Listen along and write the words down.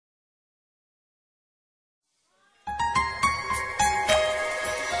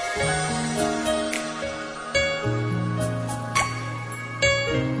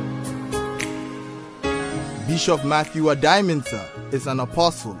Bishop Matthew Adaimensa is an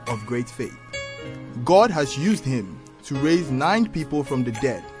apostle of great faith. God has used him to raise 9 people from the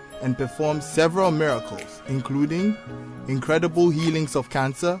dead and perform several miracles, including incredible healings of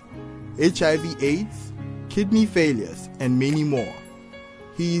cancer, HIV/AIDS, kidney failures, and many more.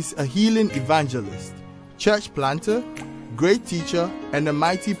 He is a healing evangelist, church planter, great teacher, and a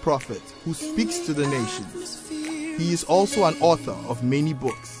mighty prophet who speaks to the nations. He is also an author of many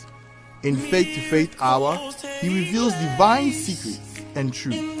books. In Faith to Faith Hour, he reveals divine secrets and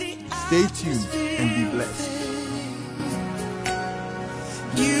truth. Stay tuned and be blessed.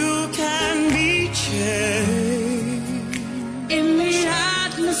 You can be changed in the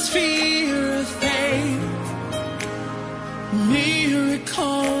atmosphere of faith.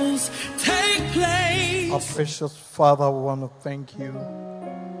 Miracles take place. Our precious Father, we want to thank you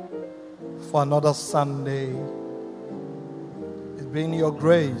for another Sunday. It's been your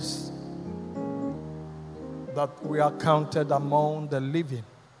grace that we are counted among the living.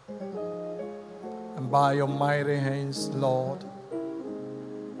 And by your mighty hands, Lord,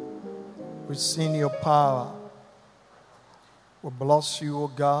 we've seen your power. We bless you, O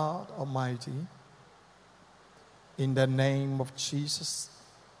God Almighty. In the name of Jesus,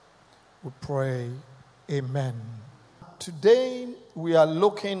 we pray. Amen. Today, we are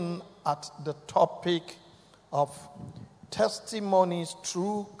looking at the topic of testimonies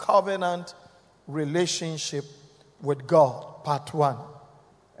through covenant relationship with God, part 1.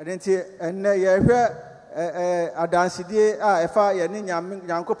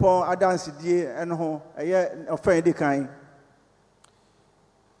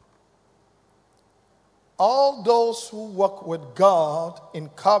 All those who work with God in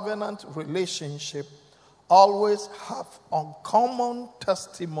covenant relationship always have uncommon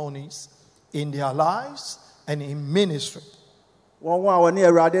testimonies in their lives and in ministry. If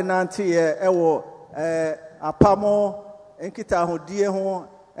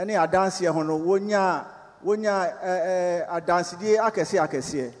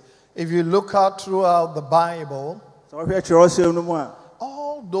you look out throughout the Bible,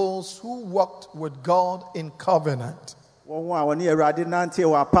 all those who worked with God in covenant,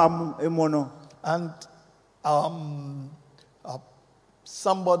 and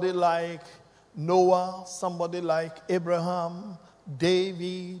somebody like Noah, somebody like Abraham,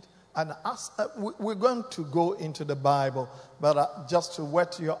 David, and us, we're going to go into the Bible, but just to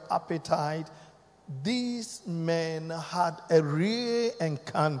whet your appetite, these men had a real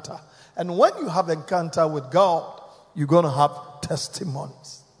encounter. And when you have encounter with God, you're going to have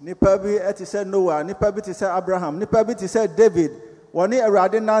testimonies. Nipa bi eti se Noah, nipa bi ti se Abraham, nipa bi ti se David. Woni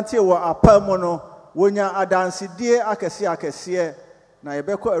Awurade nante wo apamu no, wonya adansidie akese na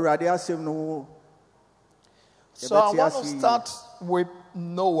yebekọ Awurade asem no. So I want to start with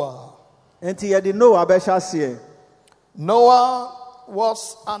Noah. Enti yedi Noah be hyasie. Noah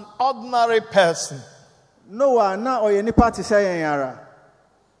was an ordinary person. Noah na oye nipa ti se yen ara.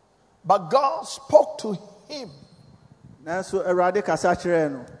 But God spoke to him at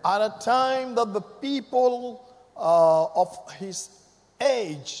a time that the people of his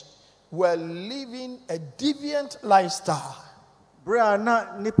age were living a deviant lifestyle.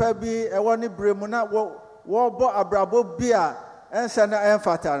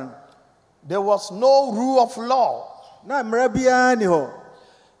 There was no rule of law.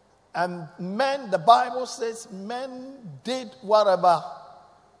 And men, the Bible says, men did whatever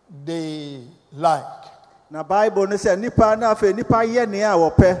they like.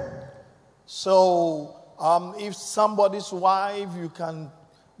 So if somebody's wife,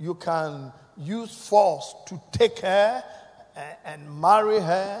 you can use force to take her and marry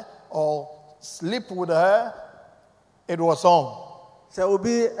her or sleep with her, it was on. So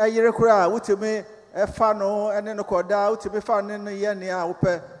be a year utime a fano and then a corda utime fan in the yenia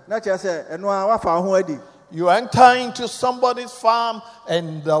not just and one. You enter into somebody's farm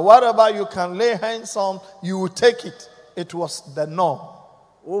and whatever you can lay hands on, you will take it. It was the norm.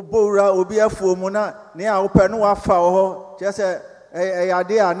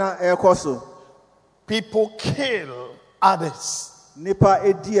 People kill others. With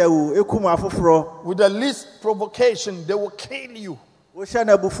the least provocation, they will kill you. It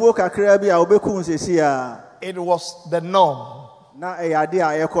was the norm.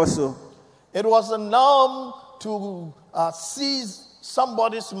 It was a norm to seize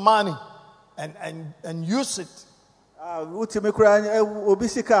somebody's money and use it. So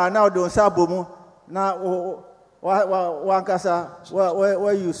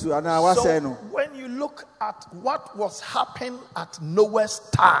when you look at what was happening at Noah's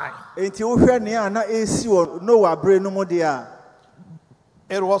time, it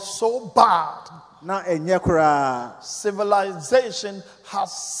was so bad Na enye koraa. Civilization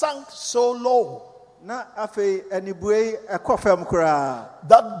has sunk so low Na afei anibue ekofem koraa.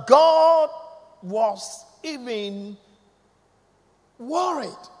 that God was even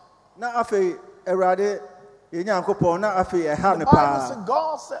worried. Na afei Awurade Nyankopɔn na afei ɛha The ne Bible paa. says,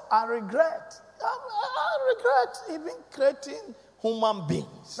 God said, I regret even creating human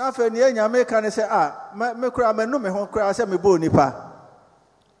beings. Na afei ne Nyame ka ne sɛ me koraa menu me ho koraa sɛ mebɔ nipa.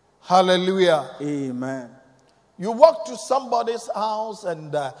 Hallelujah. Amen. You walk to somebody's house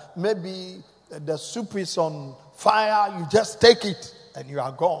and maybe the soup is on fire, you just take it and you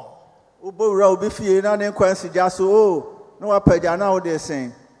are gone. Ubowura obi fie na ne nkwan si gya so o na wapagya na wo de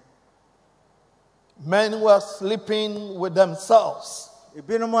sen. Men were sleeping with themselves.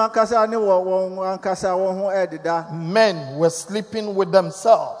 Ebinom ankasa ne wɔn ankasa wɔn ho ɛdeda. Men were sleeping with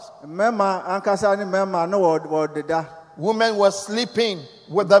themselves. Mmarima ankasa ne mmarima na wɔdeda. Women were sleeping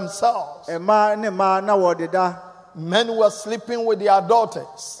with themselves. Mmaa ne mmaa na wɔdeda. Men were sleeping with their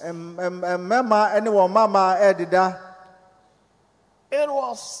daughters. Mmarima ne wɔn mama ɛdeda. It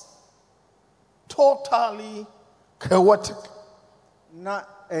was totally chaotic. Na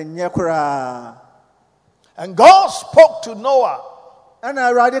enye koraa. And God spoke to Noah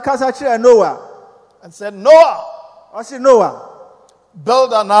Ɛna Awurade kasa kyerɛ Noah. and said, Noah, Ɔsi Noah,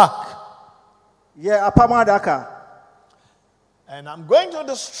 build an ark. yɛ apam adaka. And I'm going to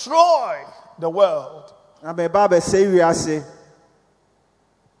destroy the world Na meba abɛsɛe wiase.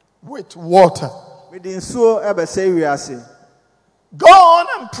 with water. Mede nsuo ɛbɛsɛe wiase. Go on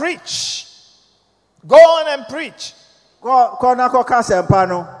and preach. Go on and preach. Kɔ na kɔka asɛmpa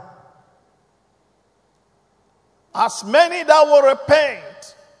no. As many that will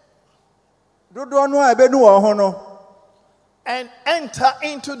repent Dodoɔ no a ɛbɛnu wɔn ho no. and enter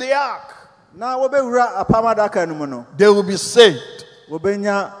into the ark, Na wɔbɛwura apam adaka no mu no. they will be saved.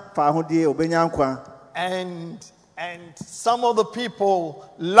 Wɔbɛnya faahodie, wɔbɛnya nkwa. And some of the people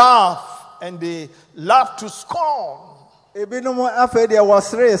laugh, and they laugh to scorn. Ebinom afei deɛ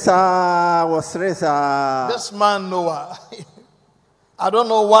wɔsere saa. This man Noah, I don't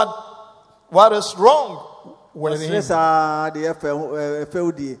know what is wrong with Wɔsere him. saa deɛ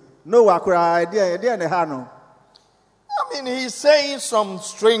ɛfɛwdie. Noah koraa ɛdeɛ ne ha no. I mean, he's saying some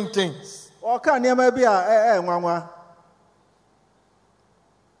strange things. Ɔka nneɛma bi a nwanwa.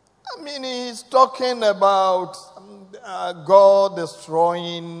 I mean, he's talking about God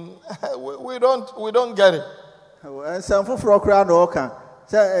destroying. We don't get it. Nsɛm foforɔ koraa na ɔka.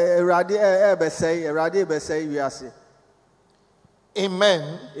 Sɛ Awurade Awurade bɛsɛe wiase.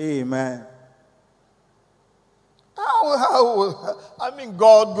 Amen. Amen. I mean,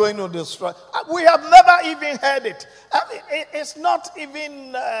 God going to destroy. We have never even heard it. I mean, it's not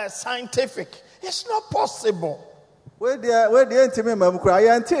even scientific. It's not possible. Wedeɛ ntimi mam koraa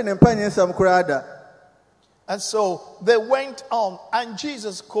yɛnte ne mpanyin nsɛm koraa da. And so they went on, and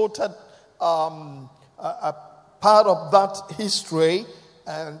Jesus quoted a part of that history.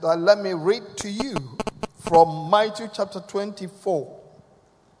 And let me read to you from Matthew chapter 24.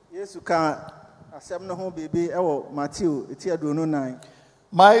 Yesu ka asɛm no ho biribi ɛwɔ Matthew eti 29.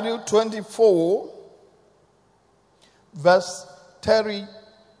 Matthew 24, verse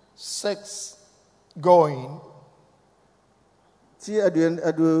 36 going. Ti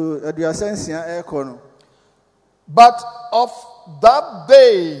aduasansia ɛkɔ no. But of that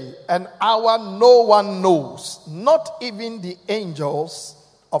day and hour no one knows, not even the angels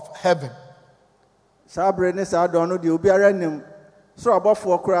of heaven. Saa bere ne saa dɔn no deɛ obiara nim. Soro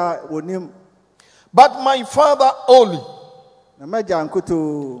abɔfoɔ koraa wɔnim. But my Father only. Na mɛgya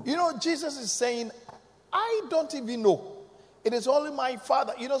nkoto. You know, Jesus is saying, I don't even know. It is only my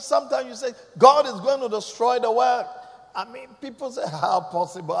Father. You know, sometimes you say, God is going to destroy the world. I mean, people say, how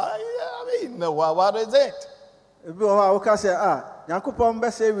possible? I mean, what is it? Ebi wɔ hɔ a woka sɛ Nyankopɔn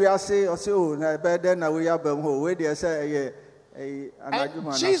bɛsɛ wiase ɔsɛ o na ɛbɛyɛ dɛn na woyɛ aba mu hɔ wei deɛ sɛ ɛyɛ anadwo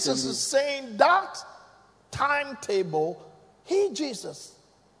And Jesus is saying that timetable, Jesus,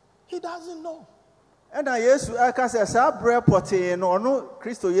 he doesn't know. Ɛna Yesu ɛka sɛ saa berɛ pɔtee no ɔno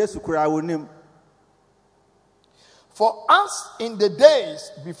Kristo Yesu koraa wɔnim. For us in the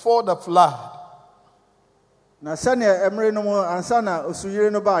days before the flood, Na sɛnea ɛmere no mu ansa na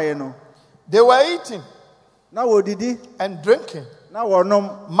osuyire no baeɛ no. they were eating Na wɔdidi. and drinking, Na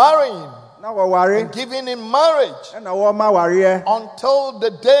wɔnom. marrying Na wɔware. and giving in marriage Ɛna wɔma wareɛ. until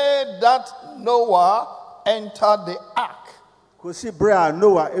the day that Noah entered the ark, Kosi berɛ a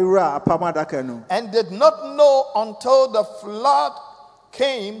Noah ewura apam adaka no. and did not know until the flood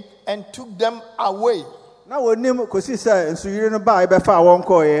came and took them away. Na wɔnim kosi sɛ nsuyire no baa ɛbɛfa wɔn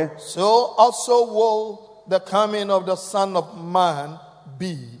kɔɔeɛ. So also will the coming of the Son of Man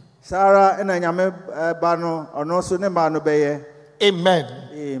be. Sarah ena nyame ba no ono so ne ma no beye. Amen.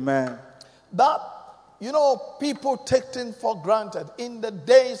 Amen. That, people take things for granted. In the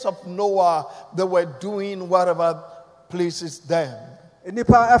days of Noah, they were doing whatever pleases them.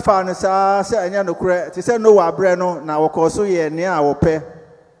 Nipa efa no sa se anya no kure ti se Noah bre no na wokoso ye ne a wope.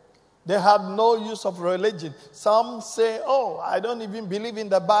 They had no use of religion. Some say, I don't even believe in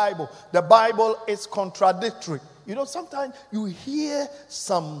the Bible. The Bible is contradictory. Sometimes you hear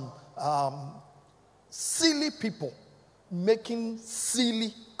some silly people making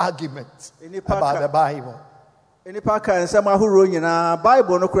silly arguments about the Bible. Nipa ka ensem ahoro nyina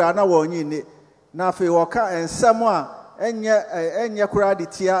Bible no kura na wonyi ni na fe woka ensem a enye kura de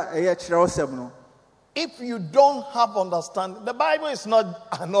tia eye kyerewsem no. If you don't have understanding, the Bible is not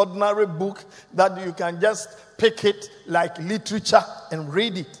an ordinary book that you can just pick it like literature and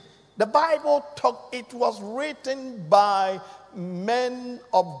read it. The Bible it was written by men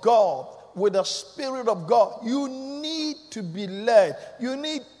of God with the Spirit of God. You need to be led. You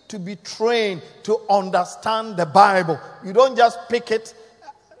need to be trained to understand the Bible. You don't just pick it.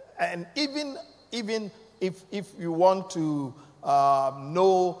 And even if you want to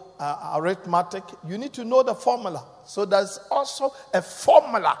know arithmetic, you need to know the formula. So there's also a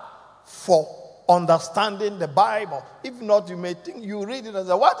formula for understanding the Bible. If not, you may think you read it and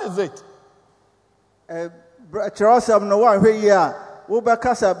say, what is it? Charosam no one where ya wo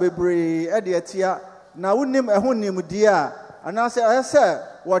bekasa bebre e de atia na wonim ehonim dia anase ese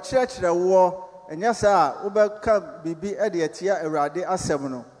wo kyerɛkyerɛ wo enya sa wo beka bibi e de atia Awurade asɛm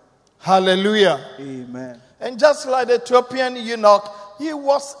no. Hallelujah. Amen. And just like the Ethiopian eunuch, he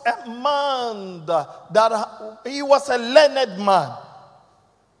was a man he was a learned man.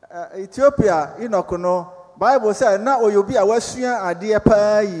 Ethiopia eunuch no Bible said na oyobi a wasua ade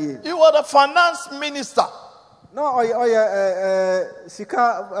pa yi. He was a finance minister. No,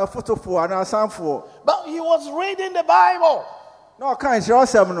 sika photofo ana sanfo. But he was reading the Bible. No, kind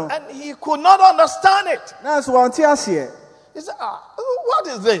Jerusalem no. And he could not understand it. Na so won ti ase. He said, what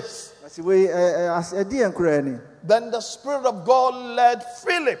is this? Then the Spirit of God led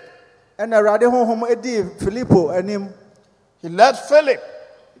Philip. And Awurade honhom edi Philippo anim. He led Philip.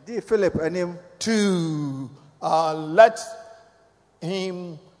 Philip anim to let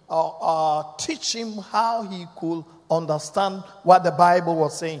him teach him how he could understand what the Bible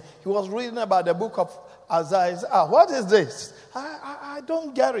was saying. He was reading about the book of Isaiah. What is this? I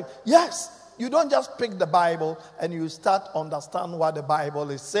don't get it. Yes, you don't just pick the Bible and you start understand what the Bible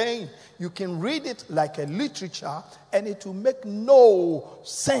is saying. You can read it like a literature and it will make no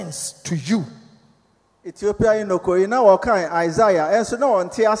sense to you. Ethiopia inoko ina wakan Isaiah enso na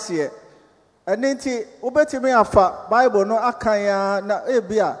wonte ase enenti ubetimi afa Bible no akan na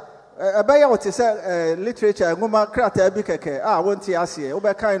ebia ebeya wote se literature ngoma krata bi keke wonte ase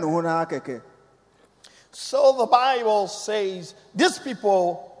ubekan no hu na keke. So the Bible says these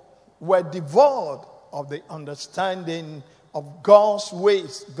people were devoid of the understanding of God's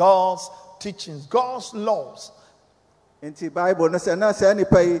ways, God's teachings, God's laws. Enti Bible no se na se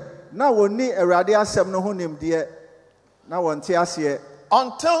nipa na woni Awurade asem no ho nimde na wonte ase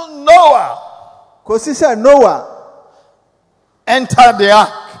until Noah kosi se Noah entered the ark.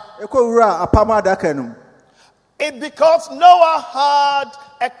 Ekowura apam adaka no. It because Noah had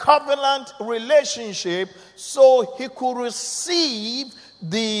a covenant relationship, so he could receive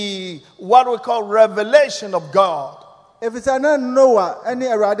the what we call revelation of God. If it's an Noah any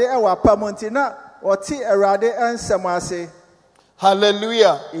Awurade e wa apam na oti Awurade ansem ase.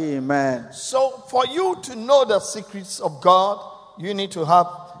 Hallelujah. Amen. So for you to know the secrets of God, you need to have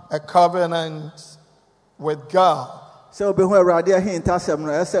a covenant with God. So be hu Awurade ahintasem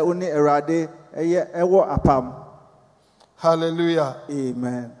no ese uni Awurade eye ewo apam. Hallelujah.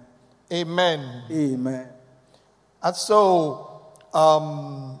 Amen. Amen. Amen. And so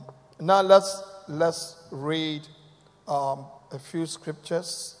now let's read a few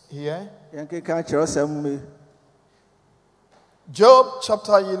scriptures here. Job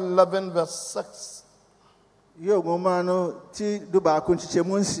chapter 11 verse 6.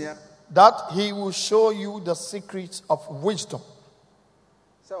 That he will show you the secrets of wisdom.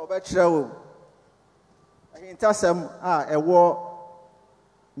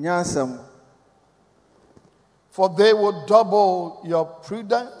 For they will double your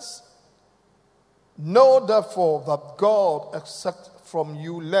prudence. Know therefore that God accepts from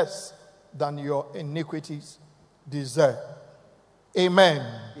you less than your iniquities deserve. Amen.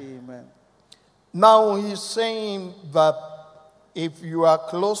 Amen. Now he's saying that if you are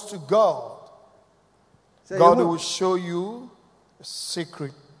close to God, God will show you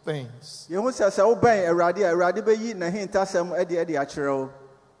secret things.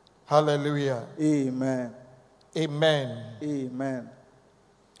 Hallelujah. Amen. Amen. Amen.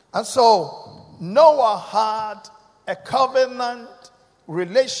 And so Noah had a covenant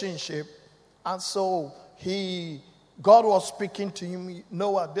relationship, and so God was speaking to him.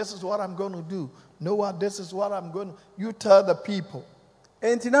 Noah, this is what I'm going to do. Noah, this is what I'm going to. You tell the people.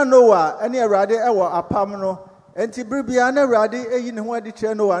 Entina Noah, any Radi ewa apamno. Enti bribia na Radi eyi ne ho adi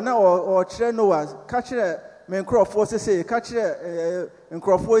kire Noah na o kire Noah ka kire me nkrofo sese ka kire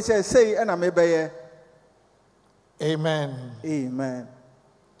nkrofo sese e na mebeye. Amen. Amen.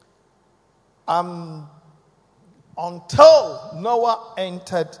 Until Noah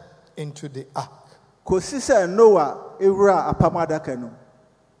entered into the ark. Kosise Noah ewura apamadaka no.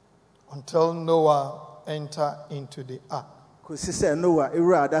 Until Noah entered into the ark. Kosise Noah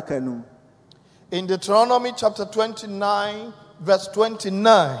ewura adaka no. In Deuteronomy chapter 29, verse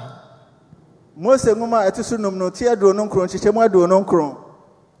 29. Mose ngoma etisu num no tie do no nkron chichemu ado no nkron.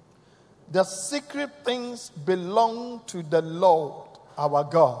 The secret things belong to the Lord our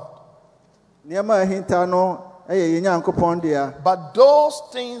God. Niema hinta no eye Nyankopon dia. But those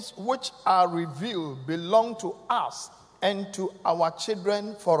things which are revealed belong to us and to our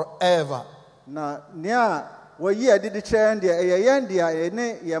children forever. Na nia wo yi adidi chen dia eye yen dia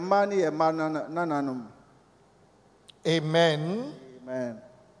ene yema ne yema nananum. Amen. Amen.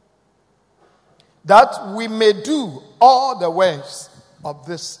 That we may do all the works of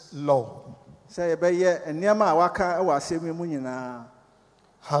this law. Say beye niema waka e wasemi mu nyina.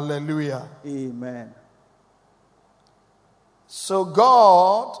 Hallelujah. Amen. So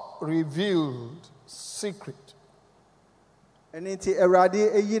God revealed secret Eniti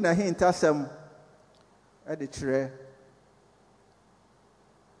Erade eyi na hintasem e de kire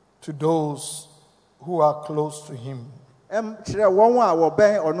to those who are close to him. Kire won a wo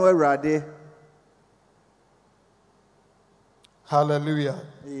ben ono Erade. Hallelujah.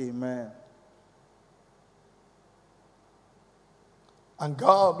 Amen. And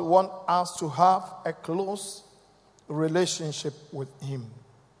God wants us to have a close relationship with him.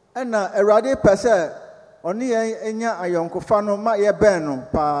 Ena Erade pese oni enya ayonkofa no ma ye ben no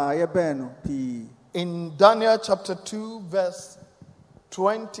pa ye ben no pi. In Daniel chapter 2 verse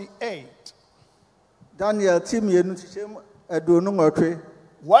 28. Daniel timienu chichem edonu ngotwe.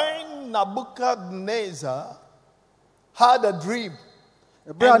 When Nebuchadnezzar had a dream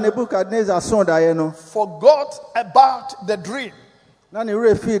Ebra Nebuchadnezzar son da ye no. forgot about the dream. Na ne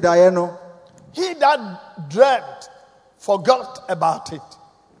refi da ye no. He that dreamt forgot about it.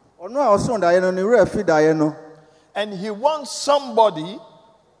 Ono a son da ye no ne refi da ye no. And he wants somebody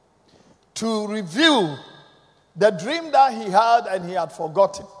to review the dream that he had and he had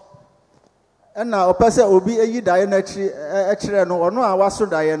forgotten. Ena opese obi eyi da ye na kire no ono a waso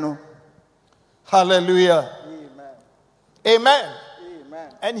da ye no. Hallelujah. Amen. Amen.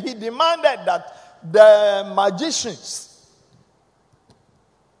 Amen. And he demanded that the magicians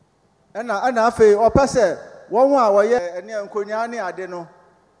Ena afe opese won a wo ye ene ankonya ne ade no.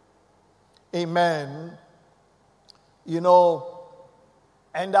 Amen. You know,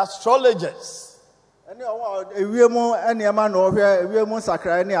 and astrologers. Ene o ewiemu ene ma no hwe ewiemu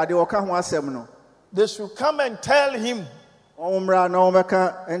sakra ne ade wo ka ho asem no. They should come and tell him Omra na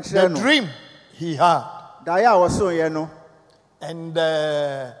omeka enchire the no. dream he had. Da ya wo so ye no. And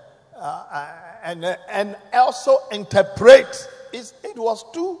also interpret. It was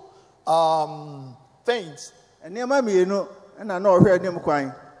two things. Ene ma mienu na na ohwe anim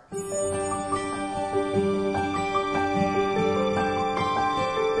kwan.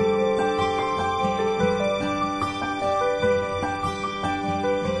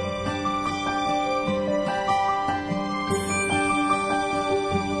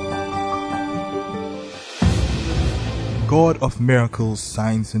 God of miracles,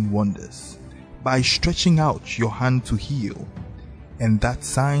 signs and wonders, by stretching out your hand to heal, and that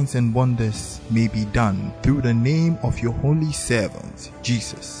signs and wonders may be done through the name of your holy servant,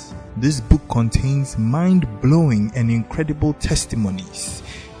 Jesus. This book contains mind-blowing and incredible testimonies,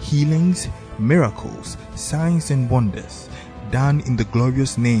 healings, miracles, signs and wonders done in the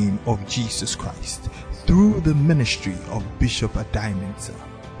glorious name of Jesus Christ through the ministry of Bishop Adaimensa.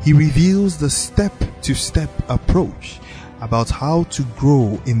 He reveals the step-to-step approach about how to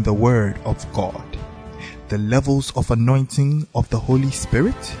grow in the Word of God, the levels of anointing of the Holy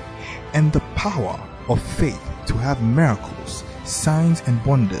Spirit, and the power of faith to have miracles, signs and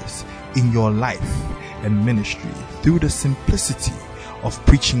wonders in your life and ministry through the simplicity of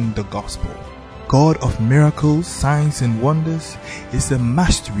preaching the gospel. God of miracles, signs and wonders is a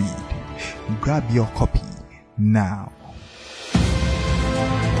must read. Grab your copy now.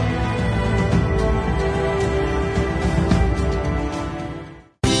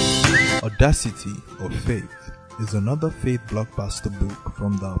 Audacity of Faith is another faith blockbuster book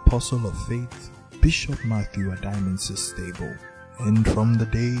from the Apostle of Faith, Bishop Matthew Adimensis Stable. And from the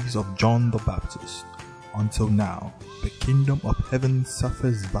days of John the Baptist until now, the kingdom of heaven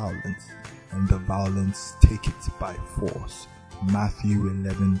suffers violence, and the violence take it by force. Matthew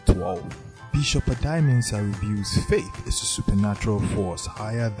 11:12. Bishop Adimensa reviews faith is a supernatural force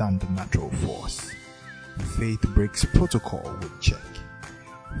higher than the natural force. Faith breaks protocol with check.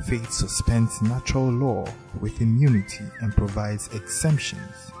 Faith suspends natural law with immunity and provides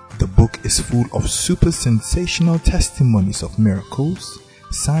exemptions. The book is full of super sensational testimonies of miracles,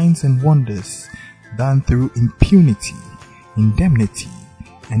 signs and wonders done through impunity, indemnity,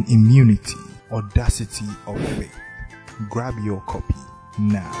 and immunity. Audacity of Faith. Grab your copy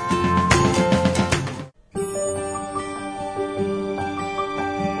now.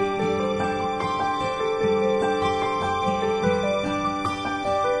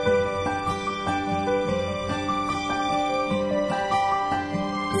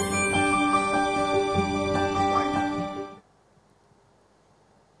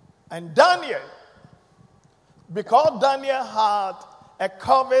 And Daniel, because Daniel had a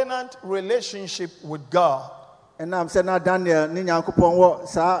covenant relationship with God, And I'm saying Daniel ni Nyankopon wo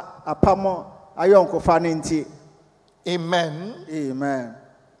sa apamo ayonkofa ne nti. amen, Amen.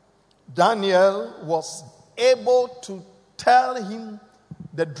 Daniel was able to tell him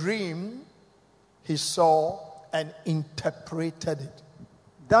the dream he saw and interpreted it.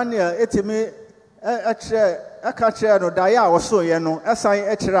 Daniel etimi aka kire no dae a woso ye no esan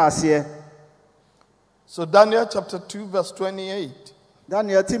ekire ase. So Daniel chapter 2 verse 28.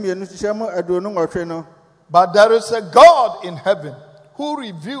 Daniel timi enu hihemu aduonu nwotwe no. But there is a God in heaven who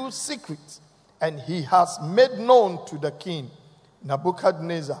reveals secrets, and he has made known to the king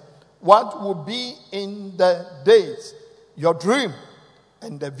Nebuchadnezzar what will be in the days. Your dream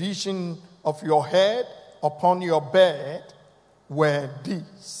and the vision of your head upon your bed were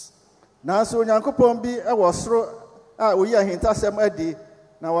these. Nanso Nyankopon bi e wo soro a oyi ahintasem adi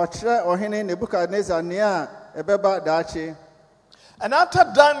na wa kire ohene Nebuchadnezzar ne a ebeba daachi. And after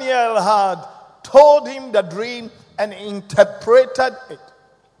Daniel had told him the dream and interpreted it,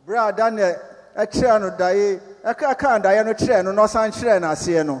 Bra Daniel ekire no dae aka dae no kire no san kire na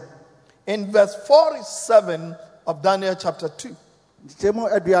ase no. in verse 47 of Daniel chapter 2, Temu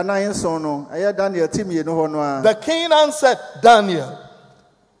aduanan so no eye Daniel timi no ho no a. the king answered Daniel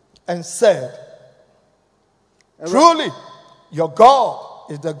and said, truly, your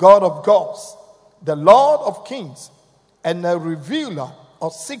God is the God of gods, the Lord of kings, and a revealer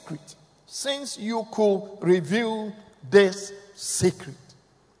of secrets, since you could reveal this secret.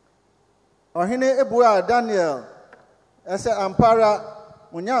 Ohene ebua Daniel ese ampara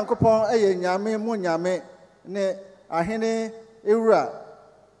Munyankopon eye nyame mu nyame ne ahene ewura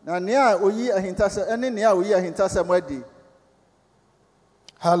na nea oyi ahintase ene nea oyi ahintase mwadi.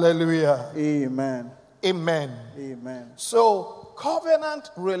 Hallelujah. Amen. Amen. Amen. So, covenant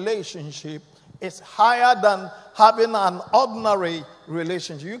relationship is higher than having an ordinary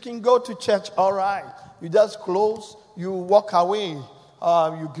relationship. You can go to church, all right. You just close, you walk away,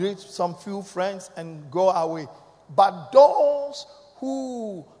 you greet some few friends and go away. But those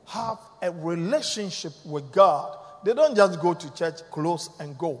who have a relationship with God, they don't just go to church, close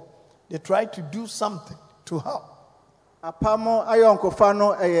and go. They try to do something to help. Apamo ayonkofa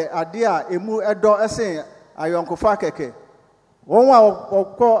no eye ade a emu edo esen ayonkofa keke. Won wa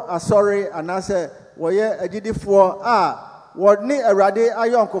okọ asori anase woye agidifo a woni Awurade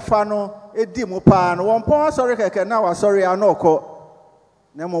ayonkofa no edi mu pa no won pon asori keke na wasori anoko.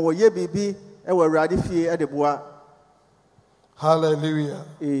 Na mo woye bibi e wo Awurade fie e de boa. Hallelujah.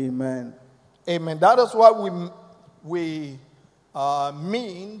 Amen. Amen. That is what we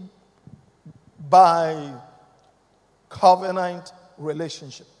mean by covenant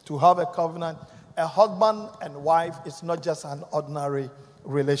relationship. To have a covenant, a husband and wife is not just an ordinary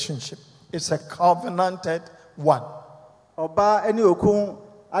relationship. It's a covenanted one. Oba eni okun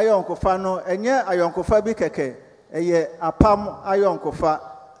ayonkofa no enye ayonkofa bi keke eye apam ayonkofa.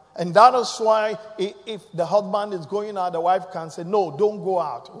 And that is why if the husband is going out, the wife can say, no, don't go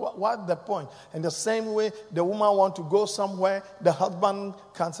out. What's the point? And the same way, the woman wants to go somewhere, the husband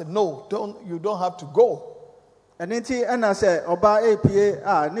can say, no, you don't have to go. And inti ena se oba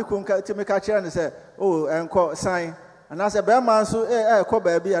APA ni kunka timika kire ne se oh enko sign and I say be man so ko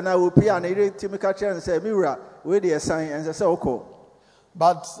baabi ana opia na ire timika kire ne se miwura we dey sign and say oko.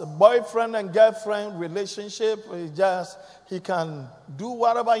 But boyfriend and girlfriend relationship is just he can do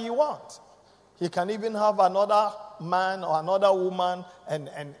whatever he wants. He can even have another man or another woman and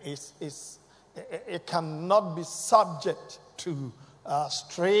it cannot be subject to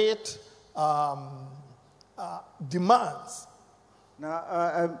strict demands.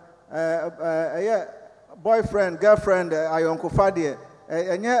 Now, boyfriend, girlfriend, ayonkofa de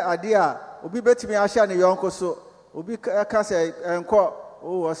enye ade a obi betimi ahia ne yonko so obi ka say enko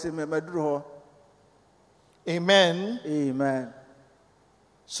o wose meduru ho. Amen. Amen.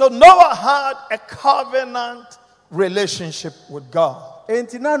 So Noah had a covenant relationship with God.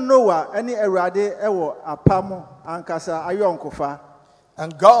 Entina Noah any Awurade ewo apam ankasa ayonkofa.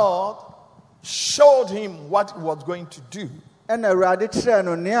 And God showed him what he was going to do. And Awurade kire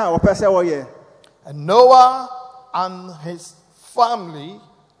no nea opese woye. And Noah and his family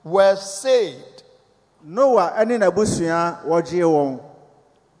were saved. Noah ani nabusua wogie won.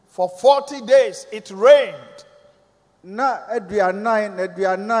 For 40 days it rained. Na aduanan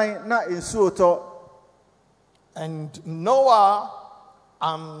na ensuo to. And Noah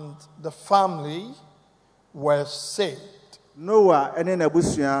and the family were saved. Noah ani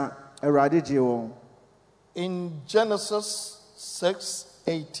nabusua Awurade gie won. In Genesis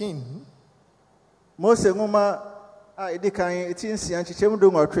 6:18, Mose nguma a edikan etinsia nchichemu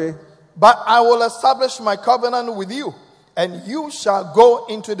do ngotwe. but I will establish my covenant with you, and you shall go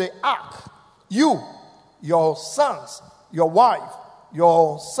into the ark, you, your sons, your wife,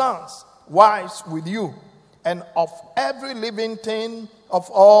 your sons' wives with you, and of every living thing of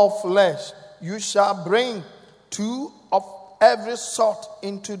all flesh you shall bring 2 of every sort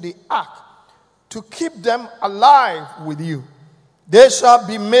into the ark, to keep them alive with you. They shall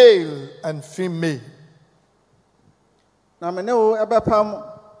be male and female. Na mene wo ebepam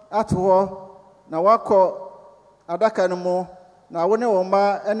ato na wako adaka no mu na wo ne wo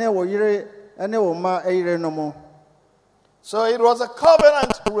ma ene wo yire ene wo ma eyire no mu. So it was a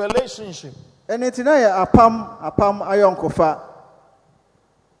covenant relationship. Enitina ya apam ayonkofa.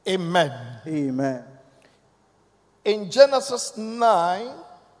 Amen. Amen. In Genesis 9,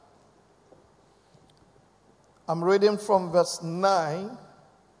 I'm reading from verse 9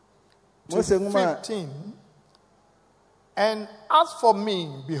 to 15. And as for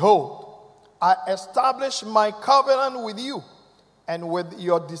me, behold, I establish my covenant with you and with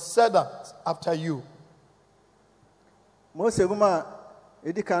your descendants after you. Mose guma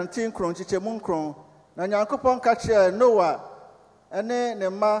edi kantin kron chichemu nkron na Nyankopon ka kire Noah ene ne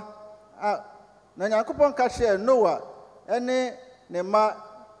ma na Nyankopon ka kire Noah ene ne ma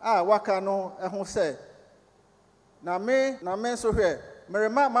a waka no ehun se na me so hwe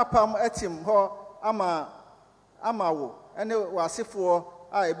merema mapam atim ho ama wo ene wasefo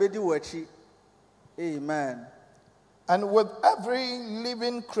a ebedi wo achi. Amen. And with every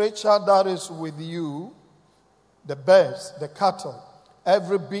living creature that is with you, the birds, the cattle,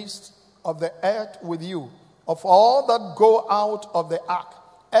 every beast of the earth with you, of all that go out of the ark,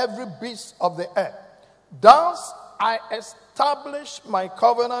 every beast of the earth. Thus I establish my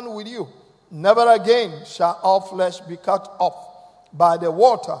covenant with you. Never again shall all flesh be cut off by the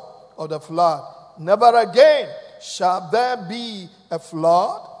water of the flood. Never again shall there be a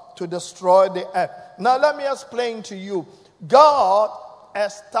flood to destroy the earth. Now let me explain to you. God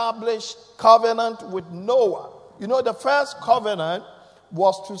established covenant with Noah. You know, the first covenant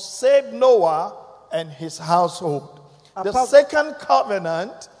was to save Noah and his household. The second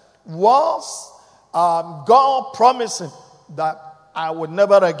covenant was God promising that I would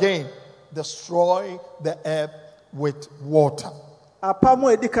never again destroy the earth with water.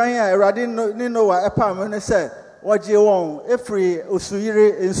 Apamo edikan ya Awurade ni Noah epam ne se wogie won efri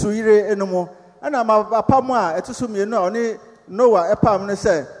ensuyire enumu ana apamo a etuso mienu a oni Noah epam ne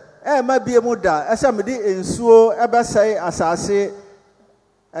se ma biemu da ese mede ensuo ebesai asase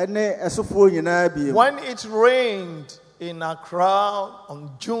ene esofo nyina biemu. When it rained in Accra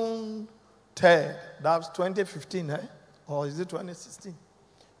on June 3rd, that was 2015, or is it 2016?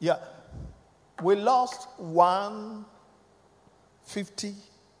 Yeah. We lost 150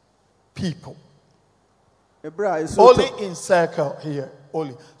 people. Only in circle here.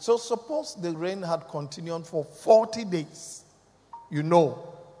 Only. So suppose the rain had continued for 40 days. You know,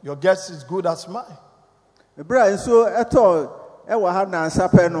 your guess is good as mine. So eto ewa ha na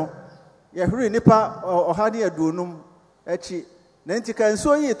nsape no. Ye huri nipa ohade aduonum echi. Na ntika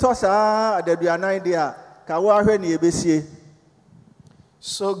nso yi to saa adaduanan de a ka wo ahwe ne ebesie.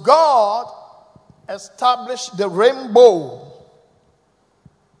 So God established the rainbow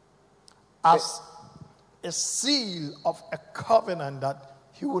as a seal of a covenant that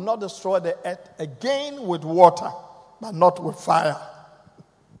he will not destroy the earth again with water, but not with fire.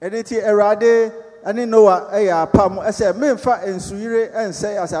 Eniti Awurade ani Noah eya pam ese memfa ensuyire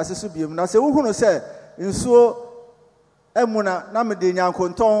ense asase so biem na se wohunu se nsuo emuna na mede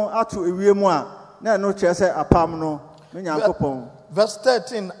nyankonton ato ewiemu a na no kire se apam no me nyankopon. Verse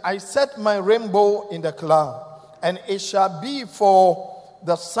 13, I set my rainbow in the cloud, and it shall be for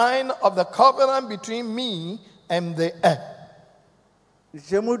the sign of the covenant between me and the earth.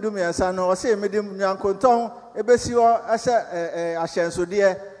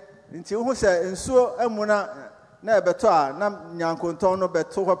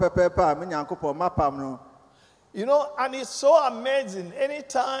 You know, and it's so amazing.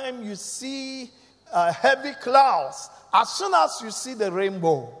 Anytime you see heavy clouds, as soon as you see the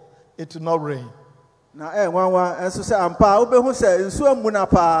rainbow, it will not rain. Up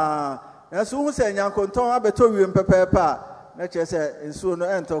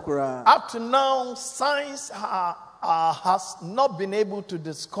to now, science has not been able to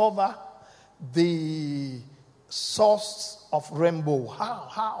discover the source of rainbow.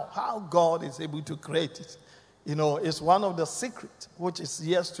 How God is able to create it. You know, it's one of the secrets which is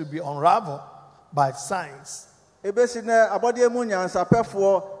yet to be unraveled by science. And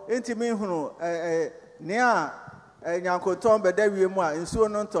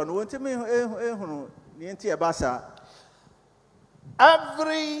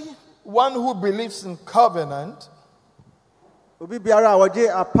everyone who believes in covenant,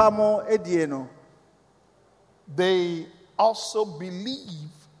 they also believe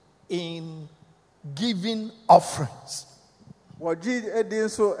in giving offerings. You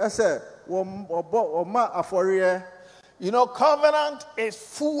know, covenant is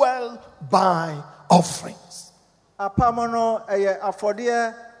fueled by offerings.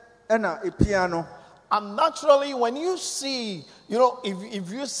 And naturally, when you see, you know,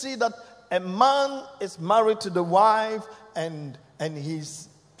 if you see that a man is married to the wife and he's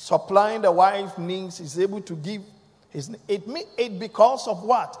supplying the wife's needs, he's able to give it because of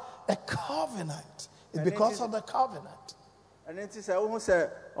what? A covenant. It's because of the covenant.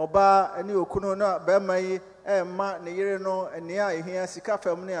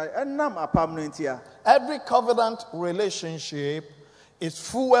 Every covenant relationship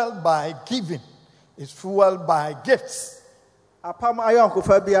is fueled by giving. It's fueled by gifts. And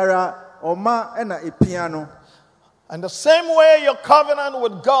the same way your covenant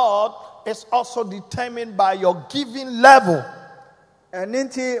with God is also determined by your giving level. And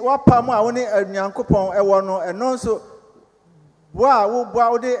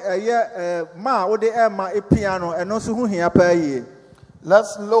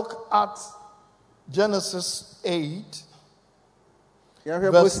let's look at Genesis 8,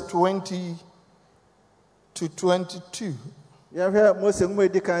 verse 20 to 22.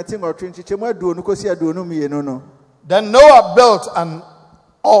 Then Noah built an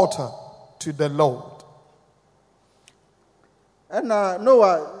altar to the Lord.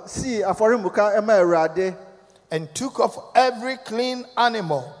 And took of every clean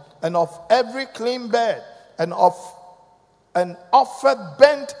animal and of every clean bird and offered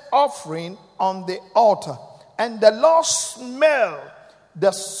burnt offering on the altar. And the Lord smelled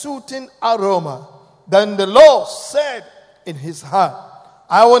the soothing aroma. Then the Lord said in his heart,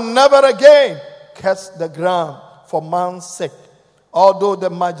 I will never again curse the ground for man's sake, although the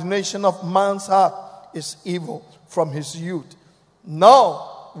imagination of man's heart is evil from his youth. Nor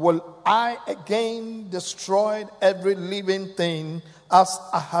will I again destroy every living thing as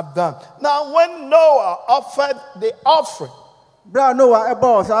I have done. Now when Noah offered the offering,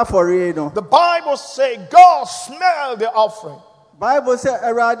 the Bible says God smelled the offering. Bible says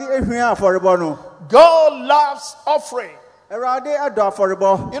God loves offering.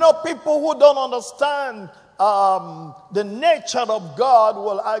 You know, people who don't understand the nature of God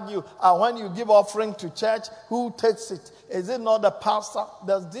will argue, when you give offering to church, who takes it? Is it not the pastor?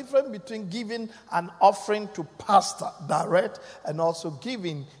 There's difference between giving an offering to pastor direct and also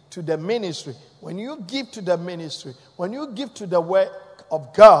giving to the ministry. When you give to the ministry, when you give to the work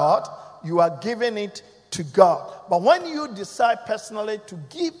of God, you are giving it to God. But when you decide personally to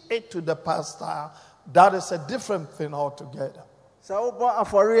give it to the pastor, that is a different thing altogether. So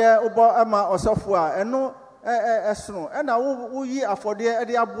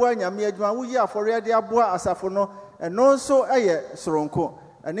and also soronko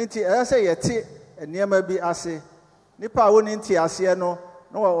and nti say yete enema bi ase nipa woni nti ase no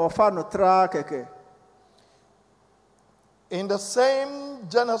no fa no tra keke. In the same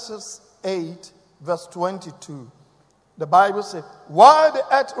Genesis 8 verse 22, the Bible says, while the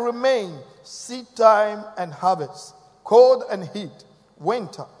earth remains, seed time and harvest, cold and heat,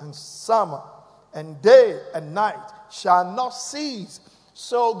 winter and summer, and day and night shall not cease.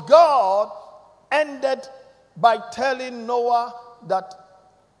 So God ended by telling Noah that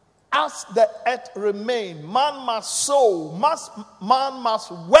as the earth remains, man must sow, man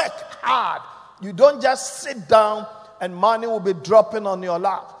must work hard. You don't just sit down and money will be dropping on your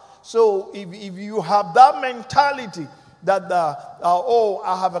lap. So if you have that mentality that,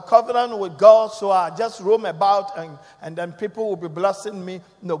 I have a covenant with God, so I just roam about and then people will be blessing me.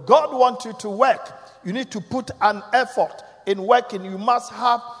 No, God wants you to work. You need to put an effort in working. You must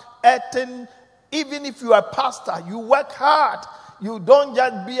have eating. Even if you are a pastor, you work hard. You don't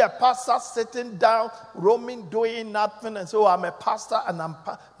just be a pastor sitting down, roaming, doing nothing, and so I'm a pastor and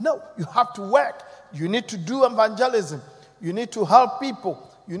no, you have to work. You need to do evangelism. You need to help people.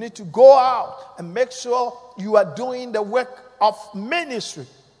 You need to go out and make sure you are doing the work of ministry.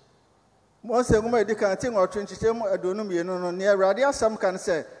 Once a woman can think or trench them, I don't know, near Radia, some can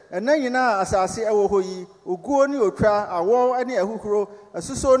say, and then you know, as I say, I will go on your try, a war, any a hookro, a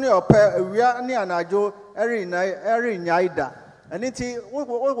susoni or pair, a reani and I do, every naida. And it's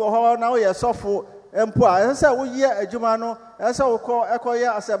what now you're soft and poor. As I will hear a Jumano, as I will call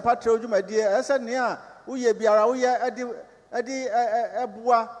Ecoya as a patro, my dear, as a near, we be Adi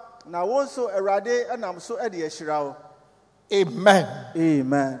Ebua, now also a rade, and I'm so Eddie Shirao. Amen.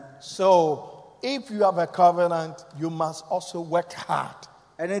 Amen. So, if you have a covenant, you must also work hard.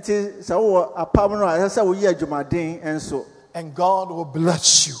 And it is so a permanent, as I will hear Jumadin and so. And God will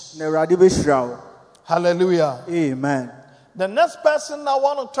bless you. Hallelujah. Amen. The next person I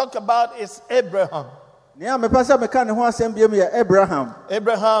want to talk about is Abraham. Abraham.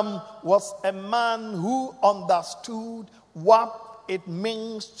 Abraham was a man who understood what it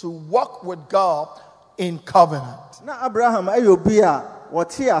means to walk with God in covenant. Na Abraham ayobia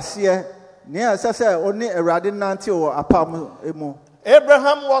wati ase ne asase oni erade nante wo apam emu.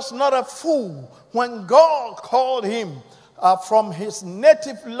 Abraham was not a fool when God called him from his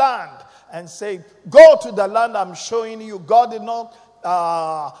native land and said, go to the land I'm showing you. God did not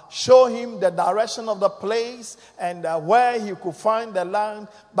show him the direction of the place and where he could find the land.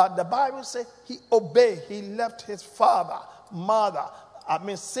 But the Bible says he obeyed. He left his father, mother,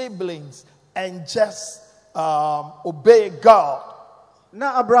 siblings, and just obey God.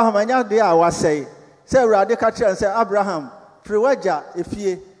 Na Abraham anya de a wasai. Say Urade ka kire say Abraham, free waja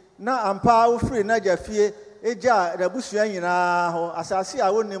efie. Na ampa wo free na ja fie, eja rabusua nyina ho. Asase a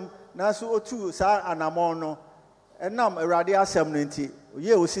wonim na so otu sa anamon no. Enam Urade asem no nti.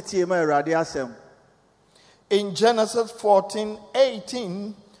 Ye ositie ma Urade asem. In Genesis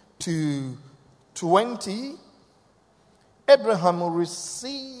 14:18 to 20, Abraham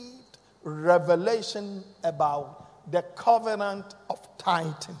received revelation about the covenant of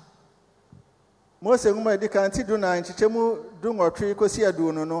tithing. Mose nguma di kan ti do na nchichemu do ngotwe kosi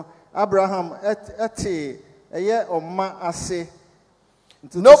adu no Abraham ete eye oma ase.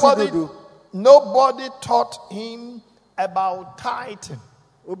 Nobody taught him about tithing.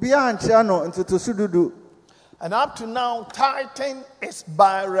 Obi anchira no ntutusu dudu. And up to now, tithing is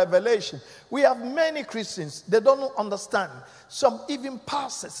by revelation. We have many Christians, they don't understand. Some even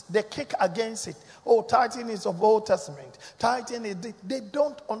pastors, they kick against it. Oh, tithing is of Old Testament. Tithing is, they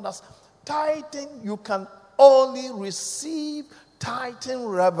don't understand. Tithing, you can only receive tithing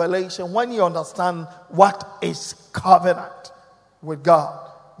revelation when you understand what is covenant with God.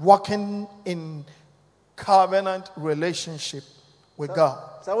 Walking in covenant relationship with God.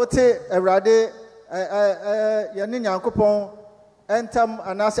 So what Erade yani nyankopon entam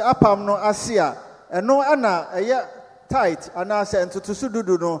anase apam no asia eno ana eye tight anase entutusu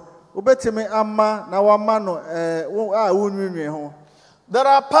dudu no ubetimi amma na wama no a wonwinwe ho. There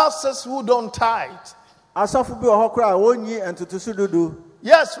are pastors who don't tithe. Asofu bi ohokra wonyi entutusu dudu.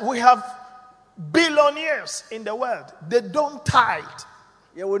 Yes, we have billionaires in the world. They don't tithe.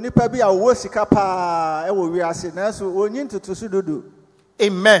 Ye wonipa bi a wo sika pa e wo wiase na so wonyi entutusu dudu.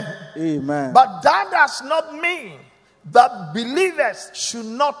 Amen. Amen. But that does not mean that believers should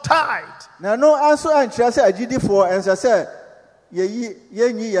not tithe. Now, no answer and say agidifo and say ye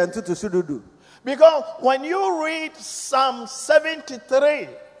ntutusu dudu. Because when you read Psalm 73,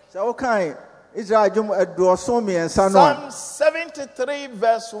 Psalm 73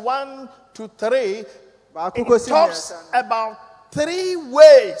 verse 1 to 3, it talks about 3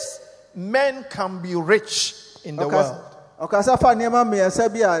 ways men can be rich in the world. It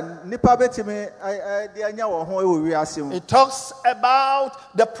talks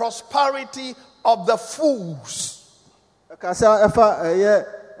about the prosperity of the fools.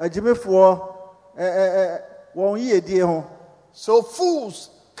 So fools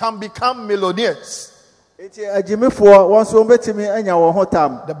can become millionaires. The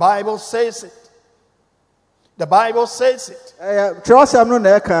Bible says it. The Bible says it.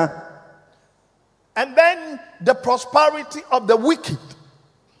 And then the prosperity of the wicked.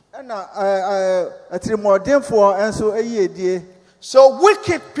 So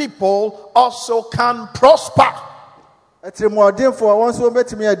wicked people also can prosper. Armed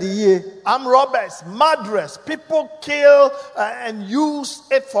robbers, murderers, people kill and use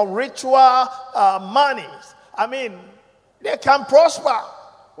it for ritual monies. I mean, they can prosper.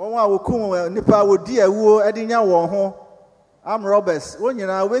 Armed robbers.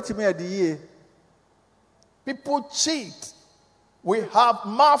 People cheat. We have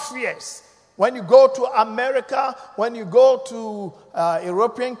mafias. When you go to America, when you go to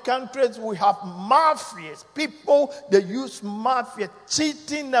European countries, we have mafias. People, they use mafia,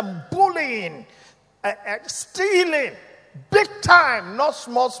 cheating and bullying, stealing, big time, not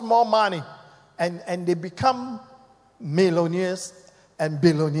small money. And they become millionaires and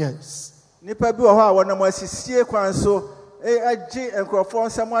billionaires.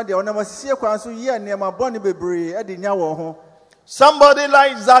 Somebody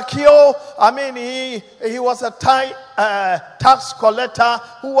like Zacchaeus, I mean, he was a tax collector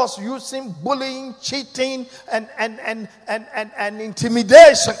who was using bullying, cheating, and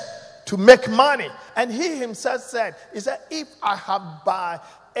intimidation to make money. And he himself said, he said, if I have by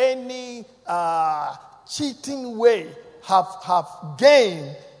any cheating way have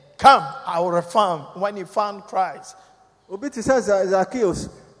gained, come, I will refund. When he found Christ. Zacchaeus,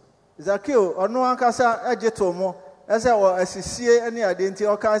 ono ankasa ejetomo. Ese wo asisie ani ade nti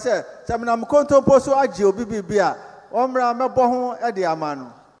o kan se samnam kontompo so age obi bibia omra mebo ho ede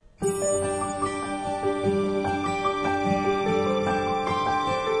amano.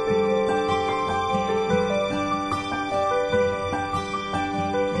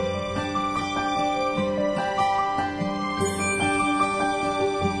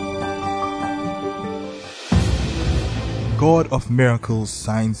 God of miracles,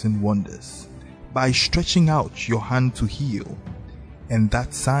 signs and wonders, by stretching out your hand to heal, and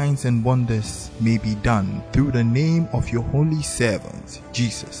that signs and wonders may be done through the name of your holy servant,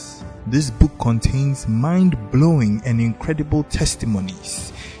 Jesus. This book contains mind-blowing and incredible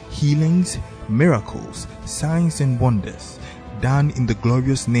testimonies, healings, miracles, signs and wonders done in the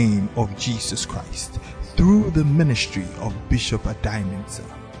glorious name of Jesus Christ through the ministry of Bishop Adai-Mensah.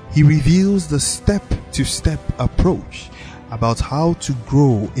 He reveals the step-to-step approach about how to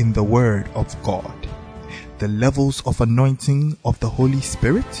grow in the Word of God, the levels of anointing of the Holy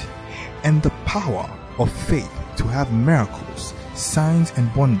Spirit, and the power of faith to have miracles, signs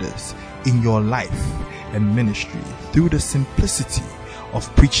and wonders in your life and ministry through the simplicity of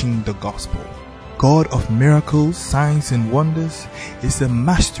preaching the gospel. God of miracles, signs and wonders is a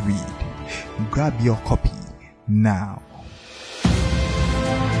must read. Grab your copy now.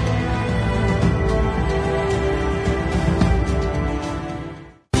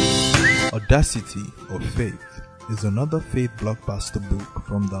 Audacity of Faith is another faith blockbuster book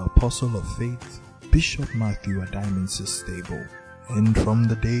from the Apostle of Faith, Bishop Matthew Adai-Mensah's stable. And from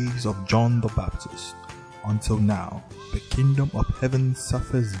the days of John the Baptist until now, the kingdom of heaven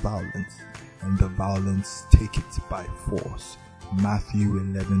suffers violence, and the violence take it by force. Matthew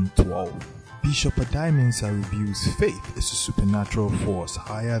 11:12. Bishop Adai-Mensah reviews faith is a supernatural force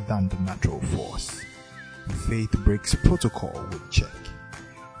higher than the natural force. Faith breaks protocol with check.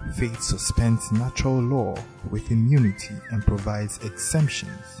 Faith suspends natural law with immunity and provides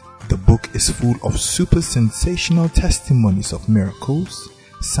exemptions. The book is full of super sensational testimonies of miracles,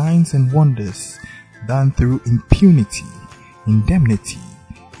 signs and wonders done through impunity, indemnity,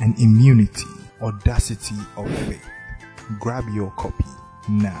 and immunity. Audacity of Faith. Grab your copy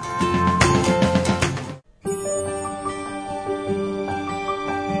now.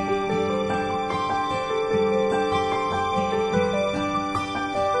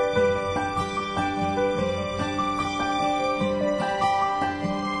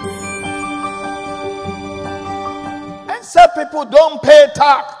 Some people don't pay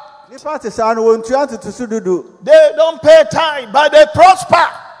tax. They don't pay tithe, but they prosper.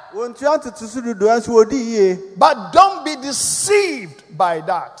 But don't be deceived by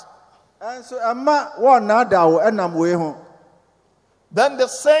that. Then the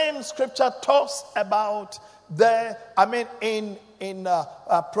same scripture talks about in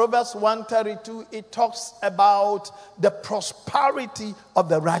Proverbs 132, it talks about the prosperity of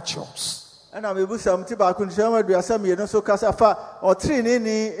the righteous.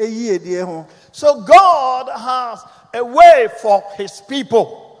 So God has a way for his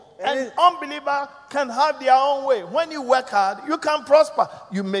people. And unbeliever can have their own way. When you work hard, you can prosper.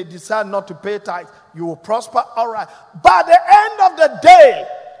 You may decide not to pay tithes. You will prosper, all right. But at the end of the day,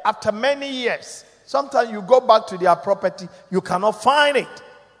 after many years, sometimes you go back to their property, you cannot find it.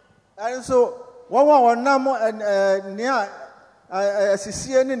 And so,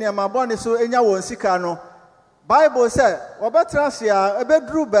 Bible said,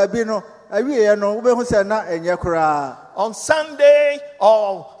 awie no wobɛhu sɛ na ɛnyɛ koraa. On Sunday,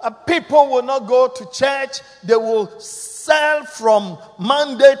 people will not go to church. They will sell from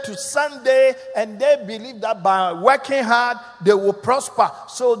Monday to Sunday, and they believe that by working hard, they will prosper.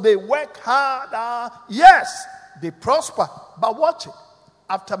 So they work hard. Yes, they prosper. But watch it.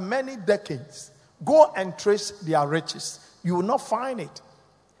 After many decades, go and trace their riches. You will not find it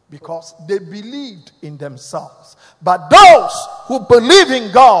because they believed in themselves. But those who believe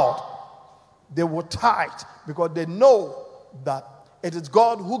in God, they will tithe because they know that it is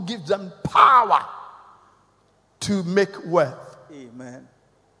God who gives them power to make wealth. Amen.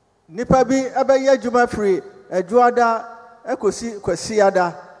 Nipa bi abɛyɛ adwuma firi adwoada ekosi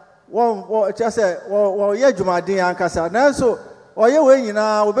kwasiada wɔn kyɛ sɛ wɔyɛ adwumaden ankasa nanso ɔyɛ wɔ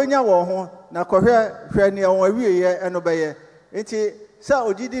nyinaa obɛnya wɔn ho na kɔhwɛ nea wɔn awieɛ ɛno bɛyɛ nti sɛ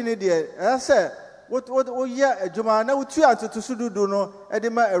ogyidi ne deɛ ɛyɛ sɛ woyɛ adwuma na wotu atotoso dudu no ɛde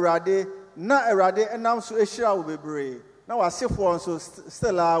ma Awurade na Awurade ɛnam so ehyira wo bebree na wasefoɔ nso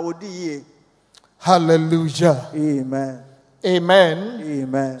still a wodi yie. Hallelujah. Amen. Amen.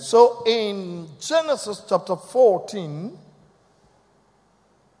 Amen. So in Genesis chapter 14,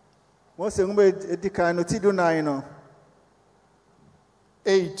 Mose ngumbe edikan no tidu 9 no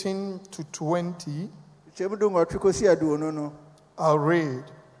 18 to 20, chebudu ngotwikosi aduonu no I'll read.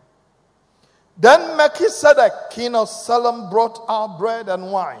 Then Melchizedek, king of Salem, brought out bread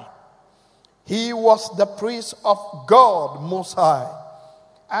and wine. He was the priest of God Most High.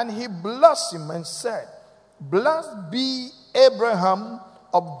 And he blessed him and said, Blessed be Abraham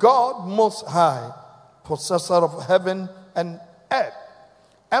of God Most High, possessor of heaven and earth.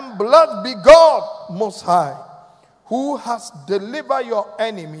 And blessed be God Most High, who has delivered your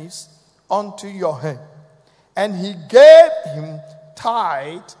enemies unto your hand. And he gave him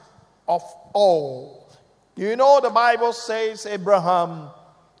tithe of all. You know, the Bible says Abraham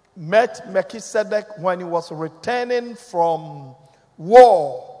met Melchizedek when he was returning from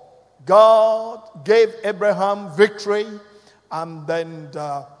war. God gave Abraham victory, and then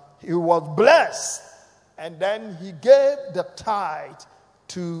he was blessed. And then he gave the tithe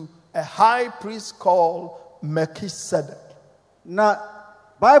to a high priest called Melchizedek. Na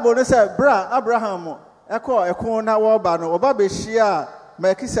Bible no say bra Abraham eko na wo ba no oba be hia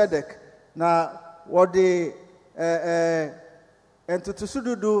Melchizedek na wo de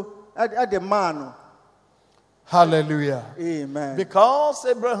entutusududu ade man no. Hallelujah. Amen. Because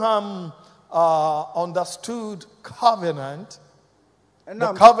Abraham understood covenant,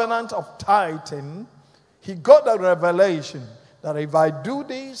 the covenant of tithing, he got a revelation that if I do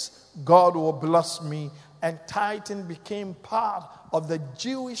this, God will bless me. And tithing became part of the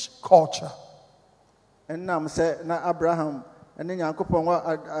Jewish culture. And now say na Abraham and then Yankopon wa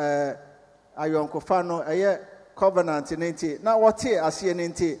ayonkofa no eye covenant nti na wote asie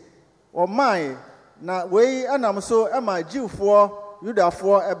nti o mai na we anam so ema Jewfo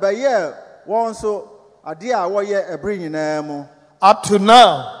Yudafo ebeye won so ade a woye ebri nyina mu. Up to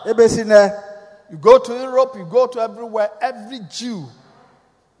now, ebesi na you go to Europe, you go to everywhere, every Jew,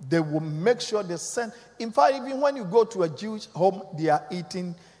 they will make sure they send. In fact, even when you go to a Jewish home, they are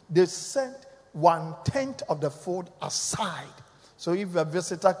eating, they send 1/10 of the food aside. So if a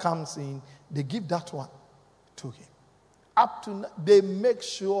visitor comes in, they give that one to him. Up to now, they make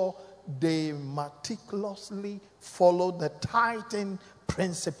sure they meticulously follow the tithing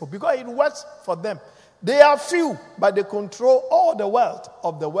principle because it works for them. They are few, but they control all the wealth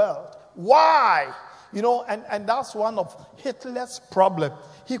of the world. Why? You know, and that's one of Hitler's problems.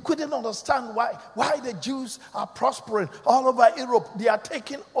 He couldn't understand why the Jews are prospering all over Europe. They are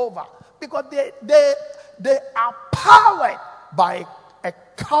taking over because they are powered by a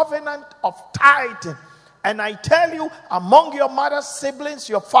covenant of tithing. And I tell you, among your mother's siblings,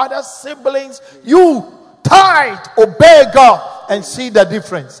 your father's siblings, you tithe, obey God, and see the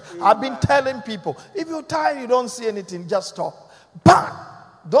difference. I've been telling people, if you tithe, you don't see anything, just stop. But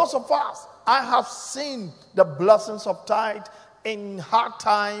those of us, I have seen the blessings of tithe in hard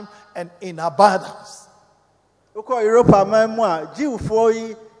time and in abundance. Uko Europa memwa Jewfo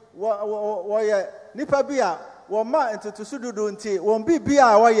yi wo ye nipa bia wo ma entutusududu nti won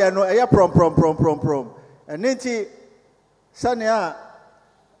bibia wo ye no eye prom enti sanea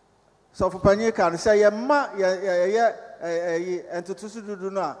sofopanye kan say ye ma ye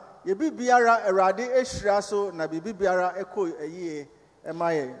entutusududu no a ye bibiara Awurade ehyira so na bibiara eko eyie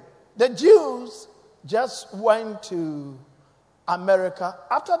emaye. The Jews just went to America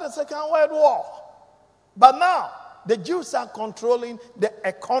after the Second World War. But now, the Jews are controlling the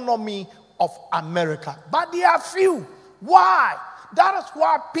economy of America. But they are few. Why? That is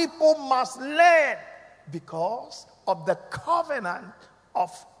why people must learn. Because of the covenant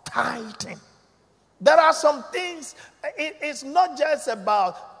of tithing. There are some things, it's not just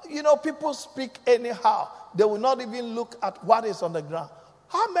about, people speak anyhow. They will not even look at what is on the ground.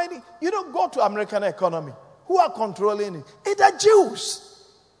 How many, go to American economy. Who are controlling it? It's the Jews.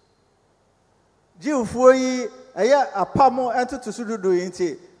 Jew for ye, a pamo enter to Sudu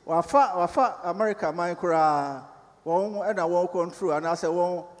inti, wafa America, my cra, one and I won't control, and I say,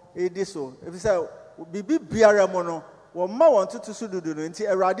 won't it so. If you say, Bibi Biara Mono, one more wanted to Sudu inti,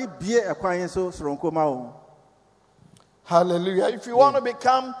 a radi beer acquiring so Sronkoma. Hallelujah. If you want to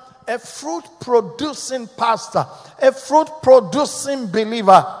become a fruit-producing pastor, a fruit-producing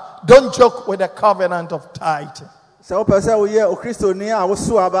believer, don't joke with the covenant of tithing. So, person, we hear Christo near, I was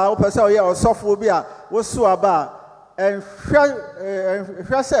so about, person, we hear software, was so about, and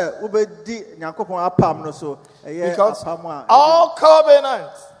Frasa, Ube di Nakopon Apam, no so, because all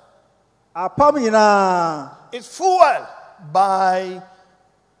covenants is fueled by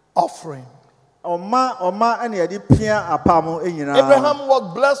offering. Abraham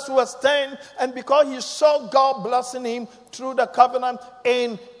was blessed to extend, and because he saw God blessing him through the covenant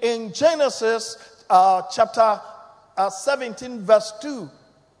in Genesis chapter 17 verse 2.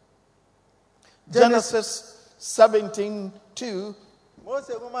 Genesis 17:2.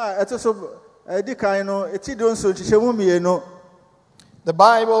 The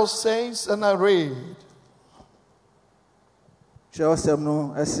Bible says, and I read,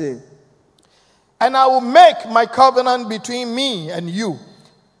 and I will make my covenant between me and you,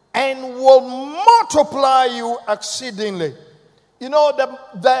 and will multiply you exceedingly.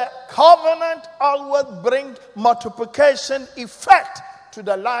 The covenant always brings multiplication effect to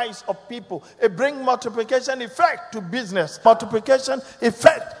the lives of people. It brings multiplication effect to business, multiplication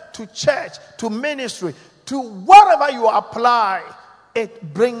effect to church, to ministry, to whatever you apply.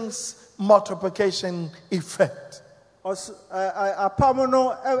 It brings multiplication effect.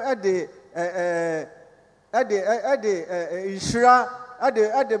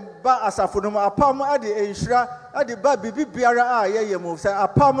 Ade ba asafono apam ade enhira ade ba bibi biara a yeyem say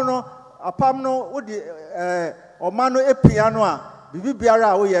apam no wodi oma no epia no a bibi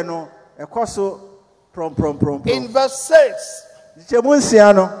biara a wo ye no ekoso prom. In verse 6, it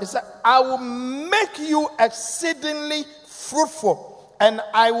said, I will make you exceedingly fruitful, and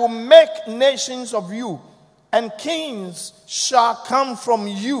I will make nations of you, and kings shall come from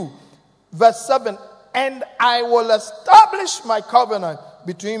you. Verse 7, and I will establish my covenant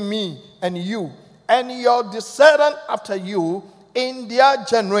between me and you and your descendant after you in their